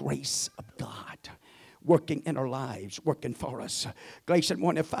of the grace of God, working in our lives, working for us. Galatians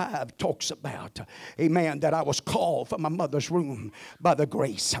 1:5 talks about, amen, that I was called from my mother's womb by the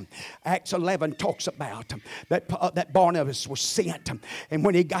grace. Acts 11 talks about that Barnabas was sent, and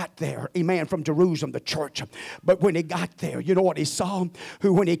when he got there, amen, from Jerusalem, the church, but when he got there, you know what he saw?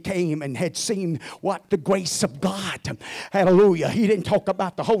 Who, when he came and had seen what the grace of God, hallelujah, he didn't talk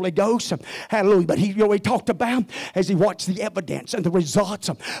about the Holy Ghost, hallelujah, but he talked about as he watched the evidence and the results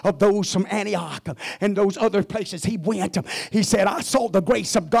of those from Antioch and those other places he went. He said, I saw the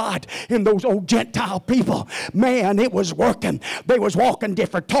grace of God in those old Gentile people. Man, it was working. They was walking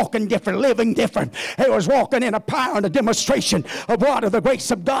different, talking different, living different. They was walking in a power and a demonstration of what? Of the grace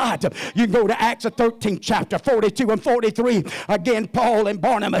of God. You can go to Acts the 13th chapter, 42 and 43. Again, Paul and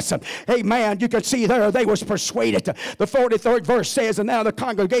Barnabas. Amen. You can see there they was persuaded. The 43rd verse says, and now the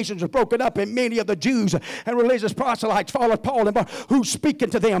congregations were broken up, and many of the Jews and religious proselytes followed Paul and Barnabas, who speaking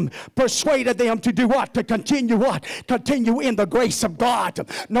to them persuaded them to do what? To continue what? Continue in the grace of God.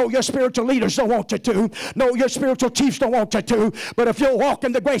 No, your spiritual leaders don't want you to. No, your spiritual chiefs don't want you to. But if you'll walk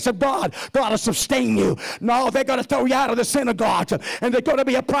in the grace of God, God will sustain you. No, they're going to throw you out of the synagogues, and there's going to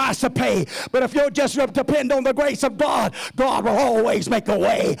be a price to pay. But if you'll just depend on the grace of God, God will always make a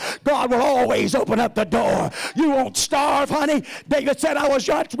way. God will always open up the door. You won't starve, honey. David said, I was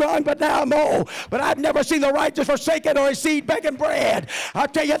young, but now I'm old. But I've never seen the righteous forsaken or his seed begging bread. I'll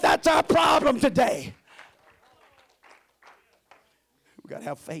tell you, that's our problem today. We've got to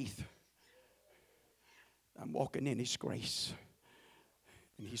have faith. I'm walking in his grace,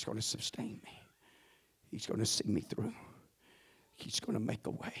 and he's going to sustain me. He's going to see me through. He's going to make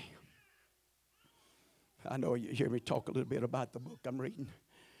a way. I know you hear me talk a little bit about the book I'm reading.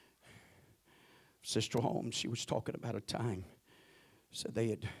 Sister Holmes, she was talking about a time. Said they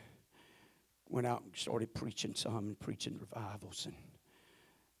had went out and started preaching some and preaching revivals. And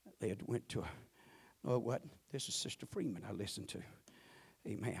they had went to oh, what? This is Sister Freeman I listened to.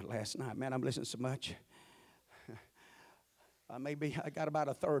 Amen. Last night. Man, I'm listening so much. I got about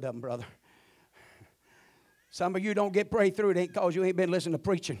a third of them, brother. Some of you don't get prayed through. It ain't because you ain't been listening to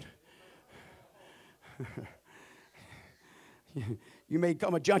preaching. You may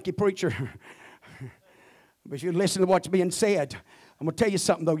become a junkie preacher. But if you listen to what's being said, I'm going to tell you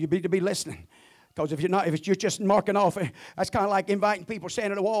something, though. You need to be listening. Because if you're just marking off, that's kind of like inviting people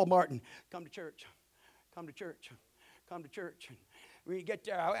standing at Walmart and come to church. Come to church. Come to church. And when you get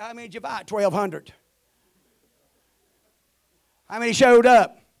there, how many did you buy? 1,200. How many showed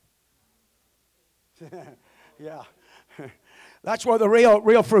up? Yeah. That's where the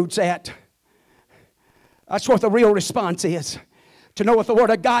real fruit's at. That's what the real response is. To know if the Word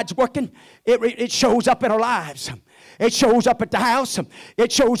of God's working, it shows up in our lives. It shows up at the house.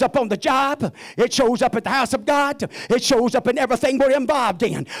 It shows up on the job. It shows up at the house of God. It shows up in everything we're involved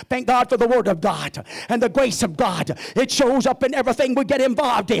in. Thank God for the Word of God and the grace of God. It shows up in everything we get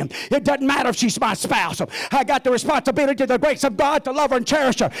involved in. It doesn't matter if she's my spouse. I got the responsibility, the grace of God, to love her and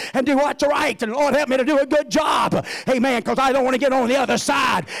cherish her and do what's right. And Lord, help me to do a good job. Amen. Because I don't want to get on the other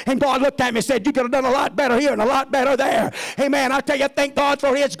side. And God looked at me and said, you could have done a lot better here and a lot better there. Amen. I tell you, thank God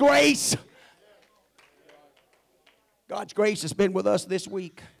for His grace. God's grace has been with us this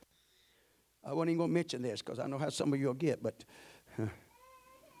week. I wasn't even going to mention this because I know how some of you will get, but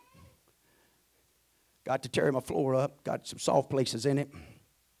got to tear my floor up. Got some soft places in it.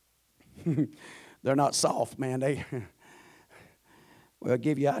 They're not soft, man. They will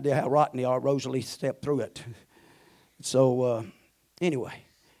give you an idea how rotten they are. Rosalie stepped through it. So anyway,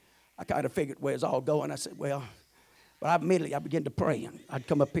 I kind of figured where it's all going. I said, well, but I began to pray. And I'd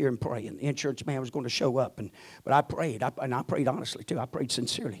come up here and pray, and the insurance man was going to show up. But I prayed, and I prayed honestly, too. I prayed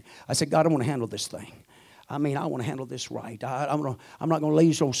sincerely. I said, God, I want to handle this thing. I mean, I want to handle this right. I'm not going to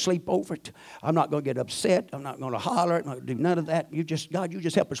laze or sleep over it. I'm not going to get upset. I'm not going to holler. I'm not going to do none of that. God, you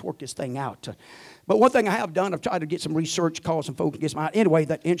just help us work this thing out. But one thing I have done, I've tried to get some research, call some folks, get some out. Anyway,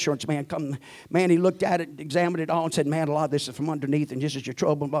 that insurance man come, man, he looked at it, examined it all, and said, man, a lot of this is from underneath, and this is your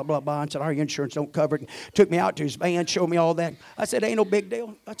trouble, and blah, blah, blah. And said, our insurance don't cover it. And took me out to his van, showed me all that. I said, ain't no big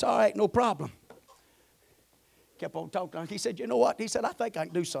deal. That's all right, no problem. Kept on talking. He said, you know what? He said, I think I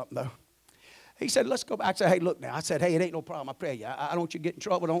can do something, though. He said, let's go back. I said, hey, look now. I said, hey, it ain't no problem. I pray you. I don't want you to get in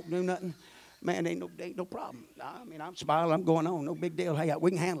trouble. Don't do nothing. Man, ain't no problem. I mean, I'm smiling. I'm going on. No big deal. Hey, we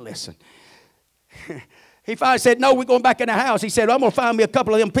can handle this. And he finally said, no, we're going back in the house. He said, I'm going to find me a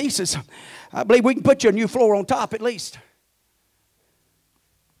couple of them pieces. I believe we can put you a new floor on top at least.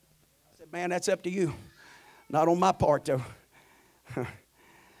 I said, man, that's up to you. Not on my part, though.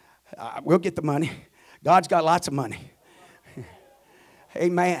 We'll get the money. God's got lots of money.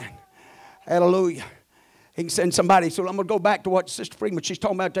 Amen. Hallelujah. He can send somebody. So I'm going to go back to what Sister Freeman, she's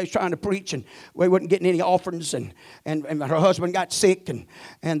talking about. They was trying to preach, and we wasn't getting any offerings, and her husband got sick,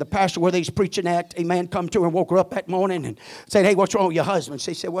 and the pastor where they was preaching at, amen, come to her and woke her up that morning and said, hey, what's wrong with your husband?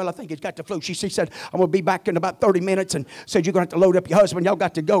 She said, well, I think he's got the flu. She said, I'm going to be back in about 30 minutes, and said, you're going to have to load up your husband. Y'all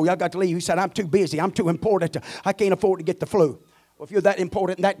got to go. Y'all got to leave. He said, I'm too busy. I'm too important. I can't afford to get the flu. Well, if you're that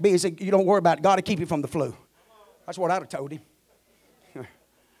important and that busy, you don't worry about it. God will keep you from the flu. That's what I'd have told him.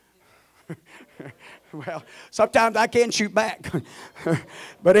 Well, sometimes I can shoot back.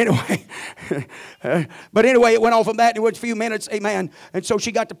 But anyway, it went on from that. It was a few minutes, amen. And so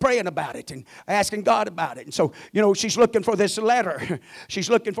she got to praying about it and asking God about it. And so, she's looking for this letter. She's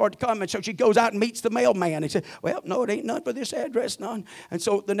looking for it to come. And so she goes out and meets the mailman. He said, well, no, it ain't none for this address, none. And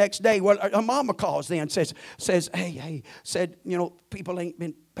so the next day, her mama calls then, says, hey, said, people ain't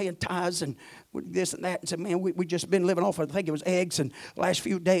been paying tithes and this and that, and said, man, we just been living off of, I think it was eggs and the last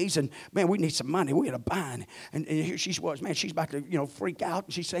few days, and man, we need some money. We're in a bind. And here she was, man, she's about to, freak out,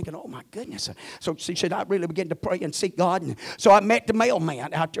 and she's thinking, oh my goodness. So she said, I really began to pray and seek God. And so I met the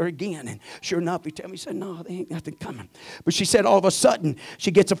mailman out there again, and sure enough, he said, no, there ain't nothing coming. But she said all of a sudden,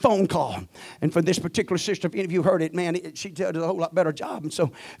 she gets a phone call. And for this particular sister, if any of you heard it, man, she did a whole lot better job. And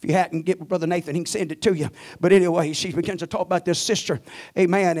so if you hadn't, get with Brother Nathan, he can send it to you. But anyway, she begins to talk about this sister,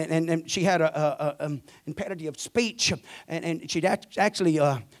 amen, and she had an impediment of speech, and she'd actually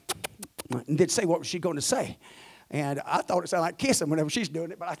didn't say what was she going to say. And I thought it sounded like kissing whenever she's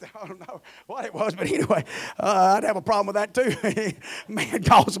doing it, but I don't know what it was. But anyway, I'd have a problem with that too. Man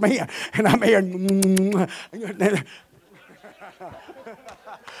calls me, and I'm here.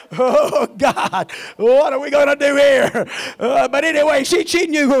 Oh, God, what are we going to do here? But anyway, she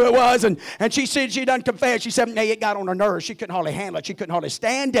knew who it was, and she said she done confessed. She said, it got on her nerves. She couldn't hardly handle it. She couldn't hardly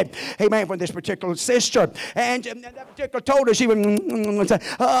stand it. Amen, from this particular sister. And that particular told her, she would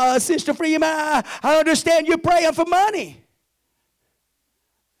say, Sister Freeman, I understand you're praying for money.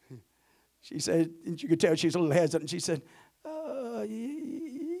 She said, and you could tell she's a little hesitant. She said,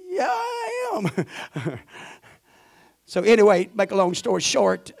 yeah, I am. So anyway, make a long story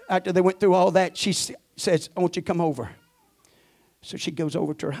short, after they went through all that, she says, I want you to come over. So she goes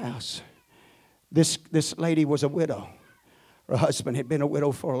over to her house. This lady was a widow. Her husband had been a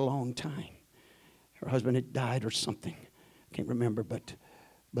widow for a long time. Her husband had died or something. I can't remember, but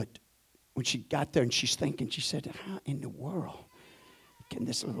when she got there and she's thinking, she said, how in the world can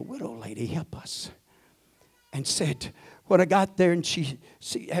this little widow lady help us? And said, when I got there and she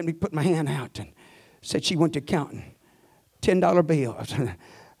had me put my hand out and said she went to counting. $10 bill.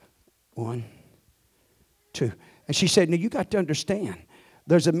 One, two. And she said, now you got to understand,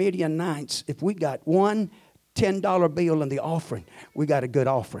 there's a million nights. If we got one $10 bill in the offering, we got a good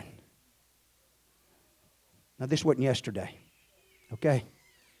offering. Now this wasn't yesterday. Okay?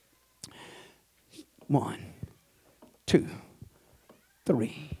 1, 2,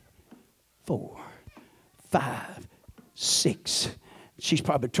 3, 4, 5, 6. She's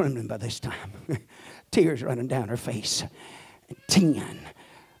probably trembling by this time. Tears running down her face. 10,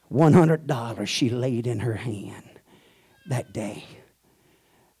 $100 she laid in her hand that day.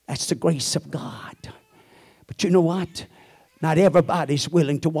 That's the grace of God. But you know what? Not everybody's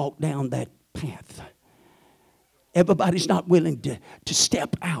willing to walk down that path. Everybody's not willing to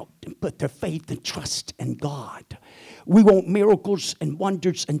step out and put their faith and trust in God. We want miracles and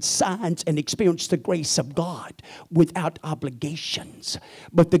wonders and signs and experience the grace of God without obligations.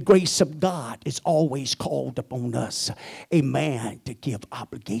 But the grace of God is always called upon us, amen, to give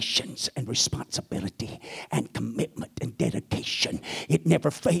obligations and responsibility and commitment and dedication. It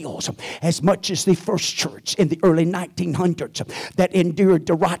never fails. As much as the first church in the early 1900s that endured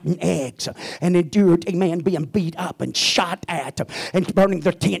the rotten eggs and endured, amen, being beat up and shot at and burning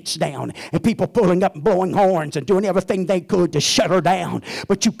their tents down and people pulling up and blowing horns and doing everything they could to shut her down,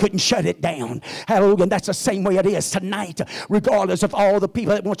 but you couldn't shut it down. Hallelujah. And that's the same way it is tonight, regardless of all the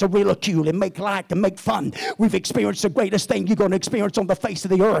people that want to ridicule and make light and make fun. We've experienced the greatest thing you're going to experience on the face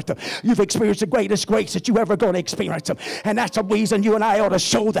of the earth. You've experienced the greatest grace that you ever going to experience, and that's the reason you and I ought to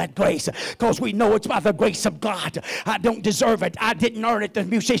show that grace, because we know it's by the grace of God. I don't deserve it. I didn't earn it. The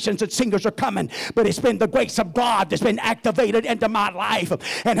musicians and singers are coming, but it's been the grace of God that's been activated into my life.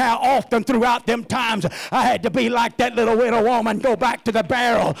 And how often throughout them times I had to be like that little widow woman, go back to the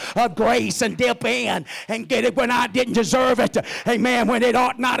barrel of grace and dip in and get it when I didn't deserve it. Amen. When it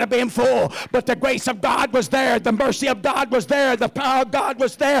ought not have been full. But the grace of God was there. The mercy of God was there. The power of God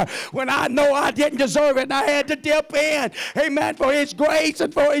was there. When I know I didn't deserve it and I had to dip in. Amen. For His grace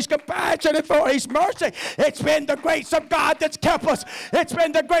and for His compassion and for His mercy. It's been the grace of God that's kept us. It's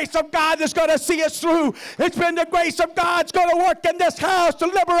been the grace of God that's going to see us through. It's been the grace of God that's going to work in this house to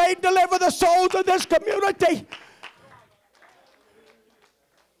liberate and deliver the souls of this community.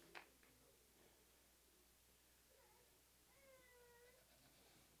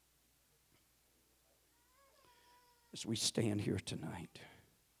 As we stand here tonight,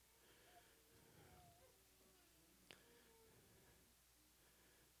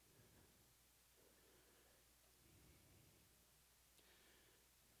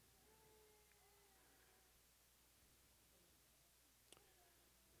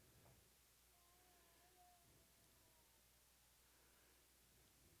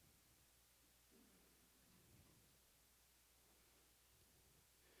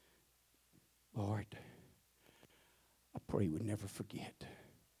 Lord, I pray we never forget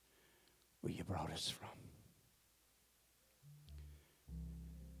where you brought us from.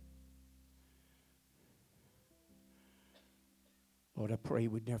 Lord, I pray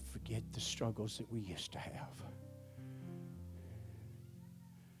we'd never forget the struggles that we used to have.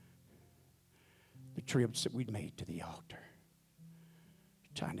 The trips that we'd made to the altar,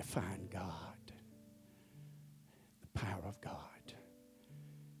 trying to find God, the power of God,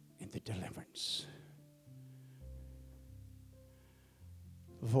 and the deliverance.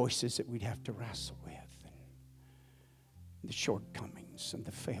 The voices that we'd have to wrestle with, and the shortcomings and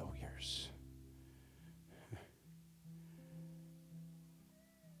the failures.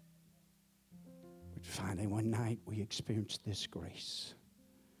 But finally, one night, we experienced this grace.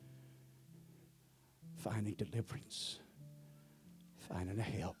 Finding deliverance, finding a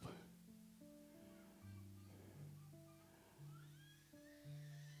help.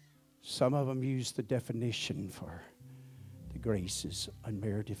 Some of them use the definition for the grace is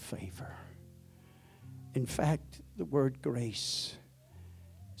unmerited favor. In fact, the word grace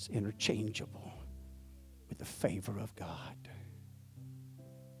is interchangeable with the favor of God.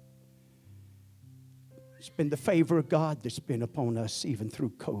 It's been the favor of God that's been upon us even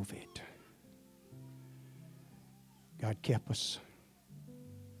through COVID. God kept us.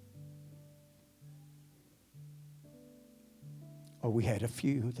 Or we had a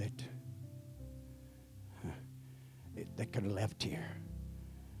few that could have left here.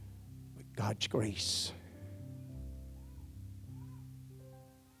 With God's grace.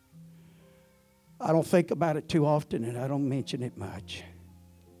 I don't think about it too often, and I don't mention it much.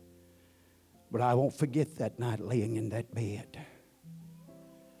 But I won't forget that night laying in that bed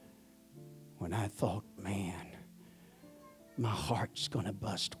when I thought, man, my heart's going to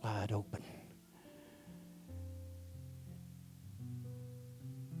bust wide open.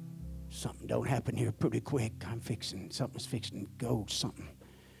 Something don't happen here pretty quick. Something's fixing to go, something.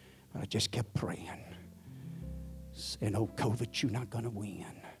 But I just kept praying. Saying, oh, COVID, you're not going to win.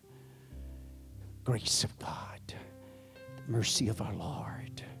 Grace of God, the mercy of our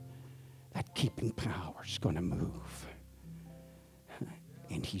Lord, that keeping power is going to move.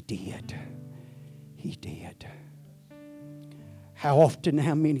 And He did. He did. How often,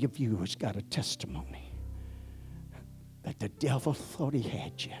 how many of you has got a testimony that the devil thought he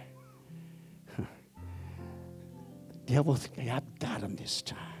had you? The devil, I've got him this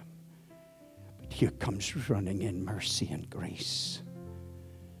time. But here comes running in mercy and grace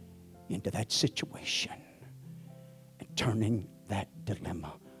into that situation and turning that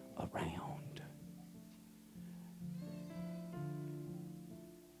dilemma around.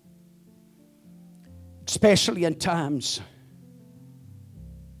 especially in times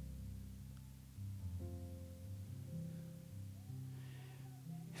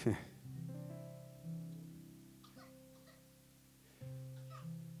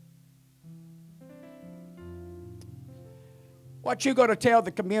what you going to tell the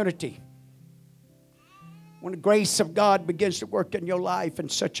community when the grace of God begins to work in your life in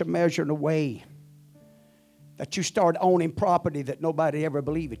such a measure and a way that you start owning property that nobody ever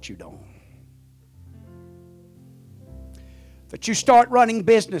believed that you'd own? That you start running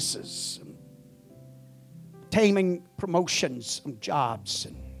businesses, taming promotions and jobs,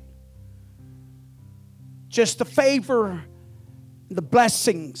 and just the favor, the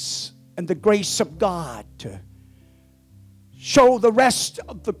blessings, and the grace of God to show the rest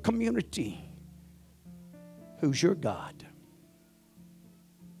of the community who's your God.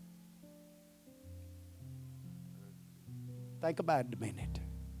 Think about it a minute.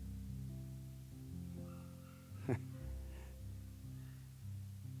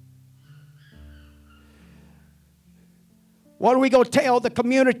 What are we going to tell the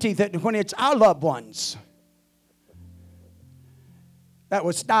community that when it's our loved ones that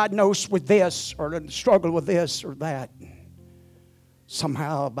was diagnosed with this or struggled with this or that,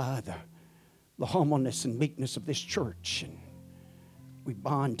 somehow by the humbleness and meekness of this church, and we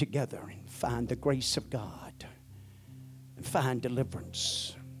bond together and find the grace of God and find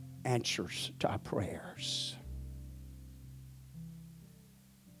deliverance, answers to our prayers.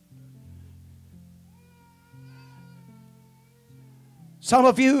 Some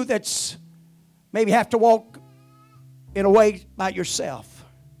of you that's maybe have to walk in a way by yourself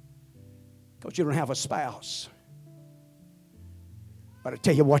because you don't have a spouse. But I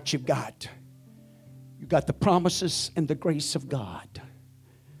tell you what you've got. You've got the promises and the grace of God.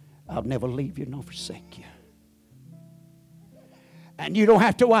 I'll never leave you nor forsake you. And you don't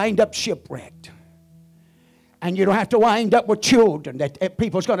have to wind up shipwrecked. And you don't have to wind up with children that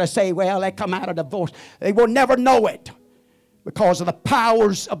people's going to say, well, they come out of divorce. They will never know it because of the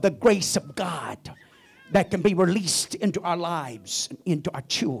powers of the grace of God that can be released into our lives and into our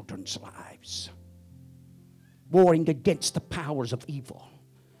children's lives, warring against the powers of evil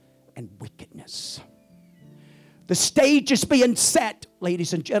and wickedness. The stage is being set,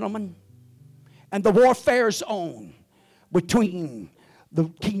 ladies and gentlemen, and the warfare is on between the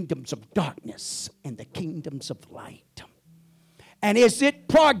kingdoms of darkness and the kingdoms of light. And as it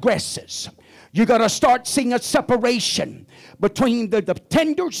progresses, you're going to start seeing a separation between the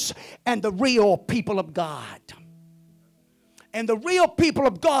pretenders and the real people of God. And the real people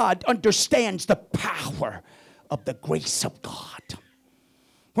of God understands the power of the grace of God.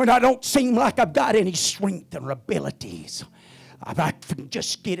 When I don't seem like I've got any strength or abilities, I can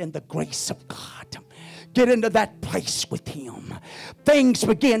just get in the grace of God. Get into that place with Him. Things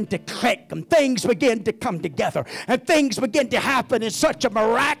begin to click and things begin to come together and things begin to happen in such a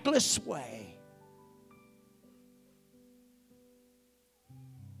miraculous way.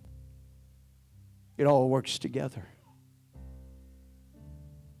 It all works together.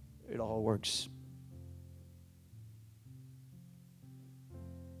 It all works.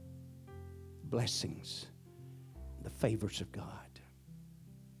 Blessings, the favors of God.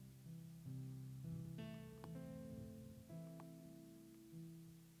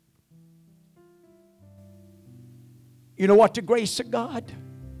 You know what the grace of God?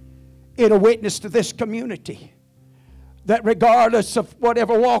 It'll witness to this community that regardless of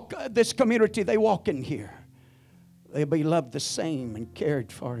whatever walk this community they walk in here, they'll be loved the same and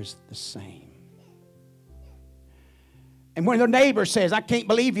cared for as the same. And when their neighbor says, I can't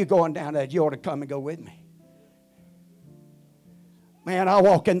believe you're going down there, you ought to come and go with me. Man, I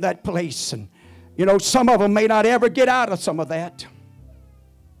walk in that place and, you know, some of them may not ever get out of some of that.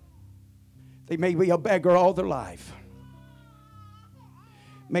 They may be a beggar all their life.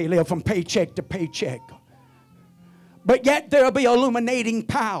 May live from paycheck to paycheck. But yet there'll be illuminating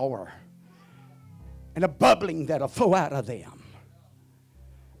power and a bubbling that'll flow out of them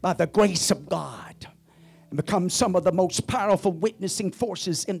by the grace of God and become some of the most powerful witnessing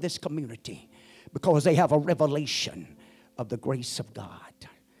forces in this community because they have a revelation of the grace of God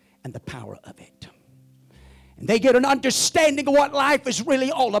and the power of it. And they get an understanding of what life is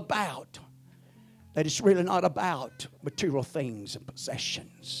really all about. That it's really not about material things and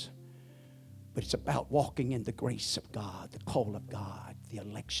possessions, but it's about walking in the grace of God, the call of God, the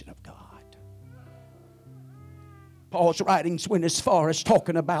election of God. Paul's writings went as far as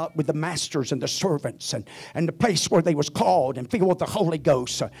talking about with the masters and the servants and the place where they was called and filled with the Holy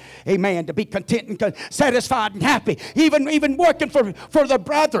Ghost. Amen. To be content and satisfied and happy. Even working for their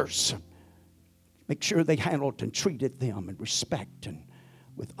brothers. Make sure they handled and treated them in respect and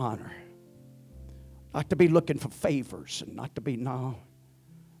with honor. Not to be looking for favors and not to be, no.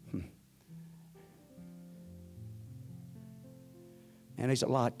 And there's a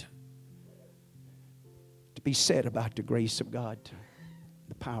lot to be said about the grace of God,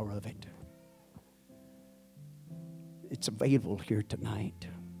 the power of it. It's available here tonight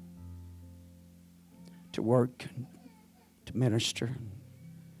to work, to minister,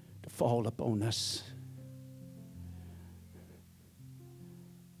 to fall upon us.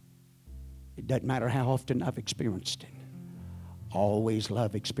 It doesn't matter how often I've experienced it. I always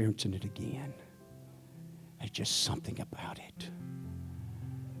love experiencing it again. There's just something about it.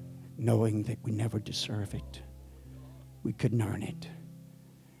 Knowing that we never deserve it. We couldn't earn it.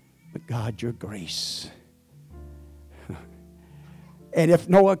 But God, your grace. And if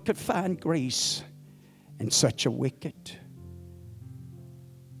Noah could find grace in such a wicked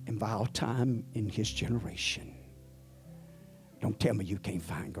and vile time in his generation, don't tell me you can't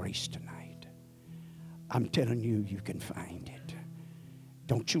find grace tonight. I'm telling you, you can find it.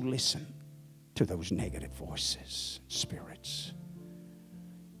 Don't you listen to those negative voices, spirits.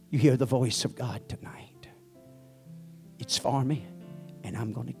 You hear the voice of God tonight. It's for me, and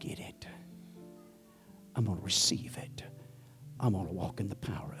I'm going to get it. I'm going to receive it. I'm going to walk in the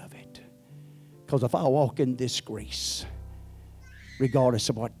power of it. Because if I walk in this grace, regardless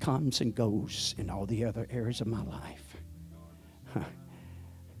of what comes and goes in all the other areas of my life,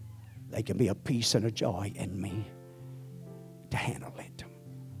 there can be a peace and a joy in me to handle it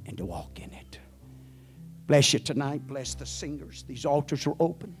and to walk in it. Bless you tonight. Bless the singers. These altars are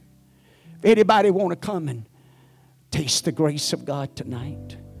open. If anybody want to come and taste the grace of God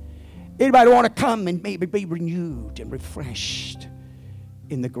tonight, anybody want to come and maybe be renewed and refreshed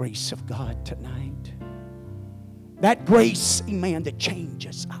in the grace of God tonight? That grace, amen, that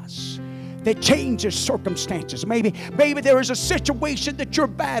changes us, that changes circumstances. Maybe there is a situation that you're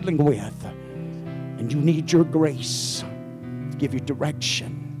battling with, and you need your grace to give you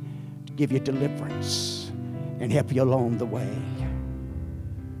direction, to give you deliverance, and help you along the way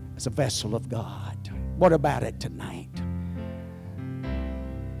as a vessel of God. What about it tonight?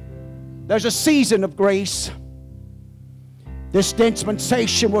 There's a season of grace. This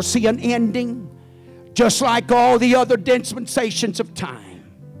dispensation will see an ending, just like all the other dispensations of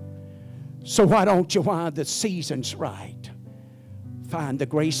time. So why don't you, while the season's right, find the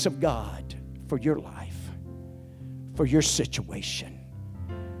grace of God for your life, for your situation,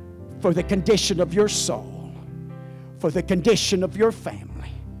 for the condition of your soul, for the condition of your family.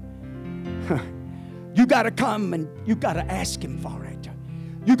 You got to come and you got to ask Him for it.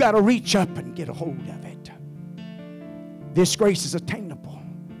 You got to reach up and get a hold of it. This grace is attainable,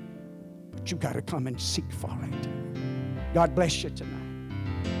 but you got to come and seek for it. God bless you tonight.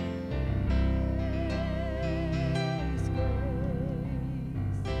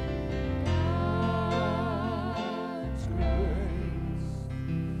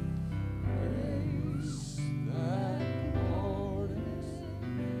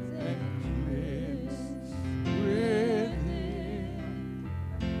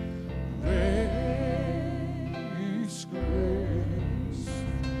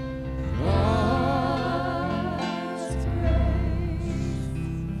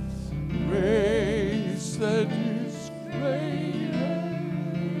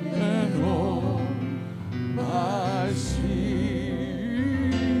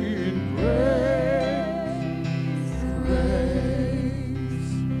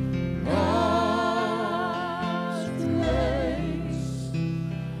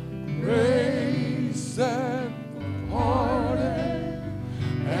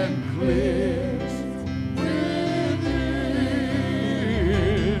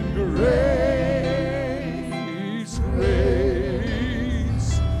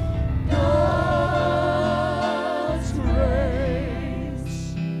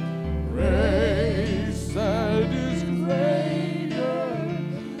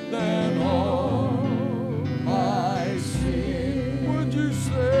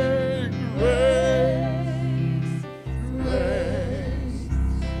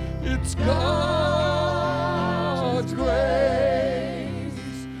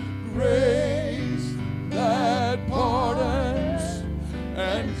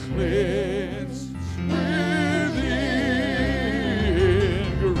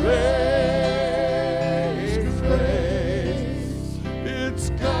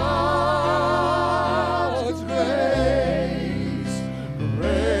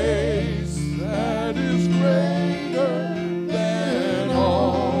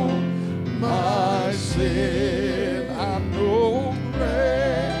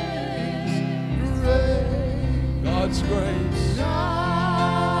 God's grace.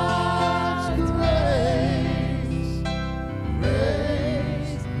 God's grace.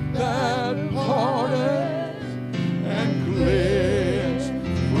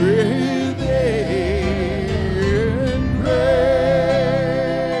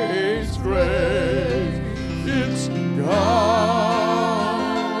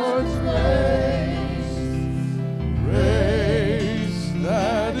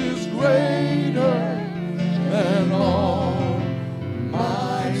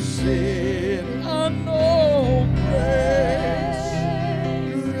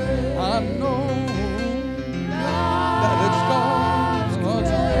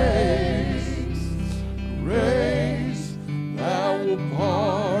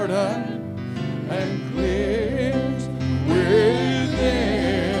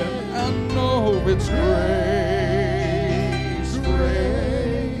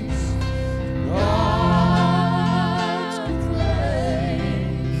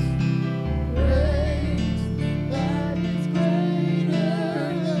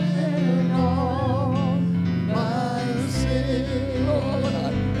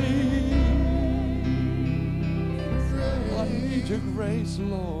 grace,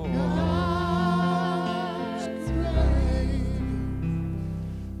 Lord. God's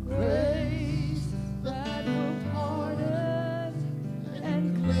grace that will pardon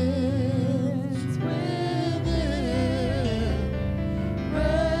and cleanse within.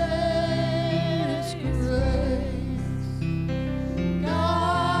 Grace,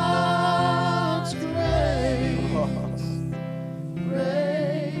 God's grace,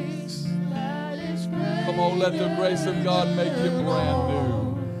 grace that is grace. Come on, let the grace of God make you brand new.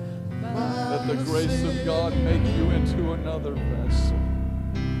 Let the grace of God make you into another vessel.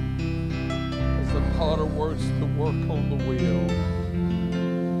 As the potter works to work on the wheel,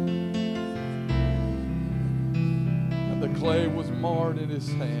 and the clay was marred in his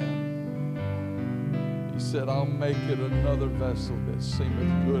hand, he said, I'll make it another vessel that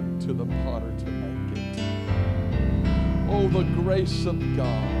seemeth good to the potter to make it. Oh, the grace of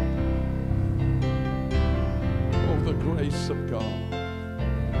God. Oh, the grace of God.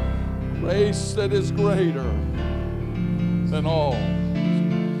 Grace that is greater than all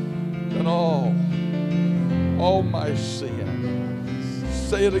my sin.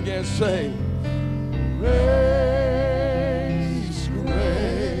 Say it again, say, grace,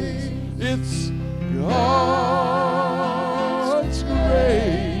 grace, it's God's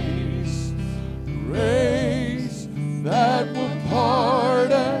grace, grace that will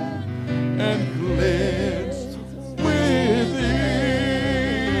pardon and cleanse within.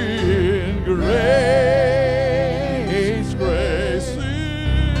 Grace, grace,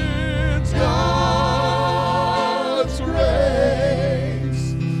 it's God's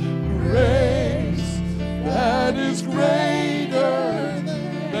grace, grace that is greater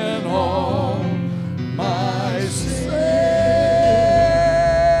than all my sin.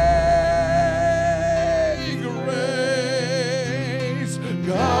 Grace,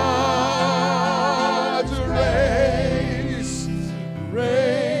 God's grace,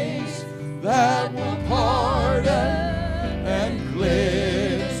 grace that will pardon and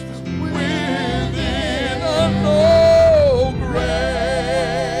cleanse within. Oh,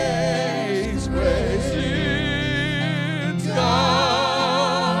 grace, grace, it's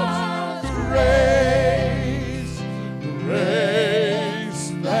God's grace,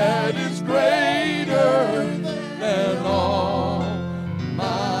 grace that is greater than all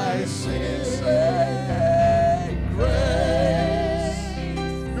my sins. Say, grace,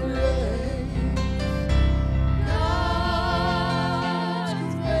 God's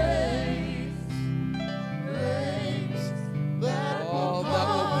grace that oh, that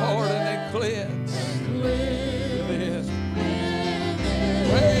will pardon and cleanse within.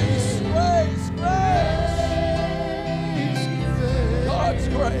 Grace, grace, grace. God's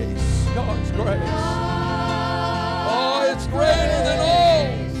grace, God's grace. Oh, it's greater than all.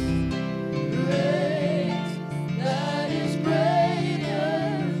 grace that is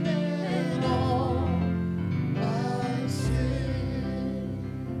greater than all my sin.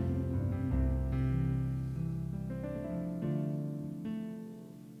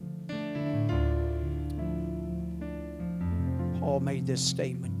 Paul made this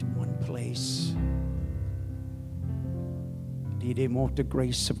statement in one place. He didn't want the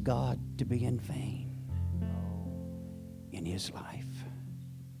grace of God to be in vain in his life.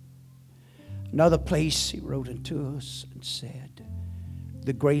 Another place he wrote unto us and said,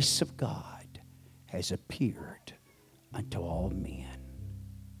 the grace of God has appeared unto all men.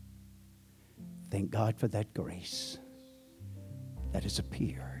 Thank God for that grace that has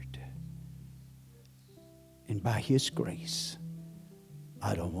appeared. And by his grace,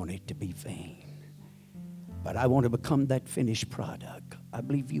 I don't want it to be vain. But I want to become that finished product. I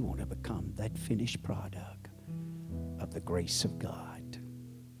believe you want to become that finished product of the grace of God.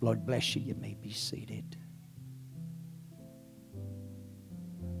 Lord bless you. You may be seated.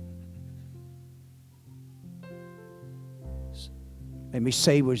 Let me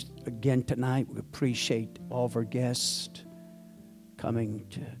say again tonight, we appreciate all of our guests coming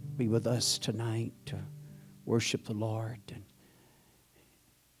to be with us tonight to worship the Lord and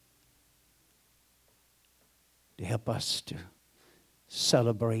to help us to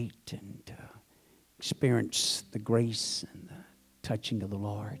celebrate and experience the grace and the touching of the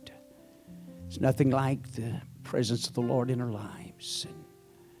Lord. It's nothing like the presence of the Lord in our lives and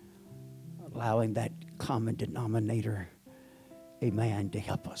allowing that common denominator, amen, to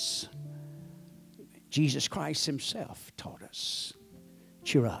help us. Jesus Christ himself taught us,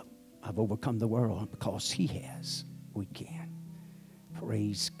 cheer up, I've overcome the world. Because he has, we can.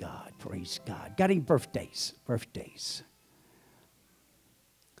 Praise God, praise God. Got any birthdays? Birthdays.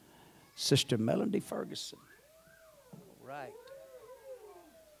 Sister Melody Ferguson. All right.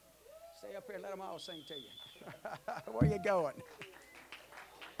 Stay up here and let them all sing to you. Where you going?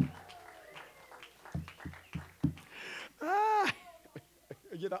 Ah,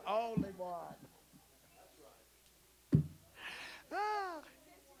 you're the only one. Ah.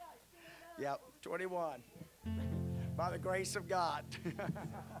 Yep, 21. By the grace of God.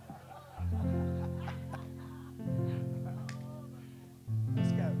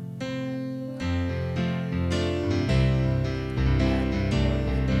 Let's go.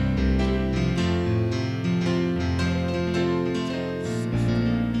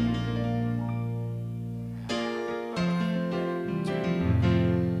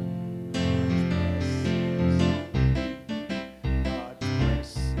 God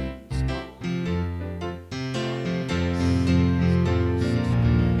bless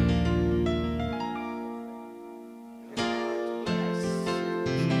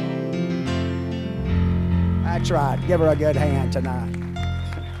That's right. Give her a good hand tonight.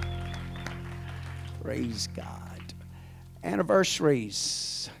 Praise God.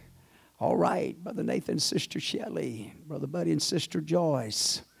 Anniversaries. All right, Brother Nathan, Sister Shelley, Brother Buddy and Sister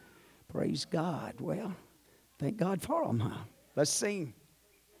Joyce. Praise God. Well, thank God for them, huh? Let's sing.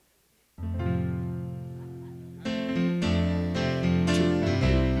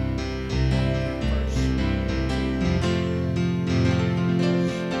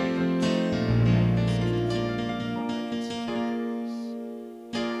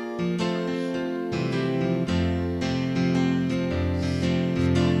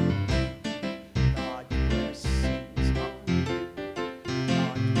 God bless his home.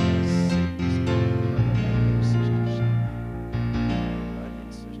 God bless his home. Sister Shelley, Buddy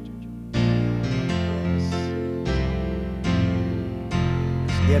and Sister Joyce.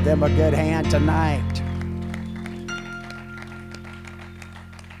 Let's give them a good hand tonight.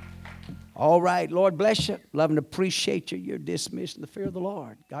 All right, Lord bless you. Love and appreciate you. You're dismissed in the fear of the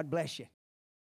Lord. God bless you.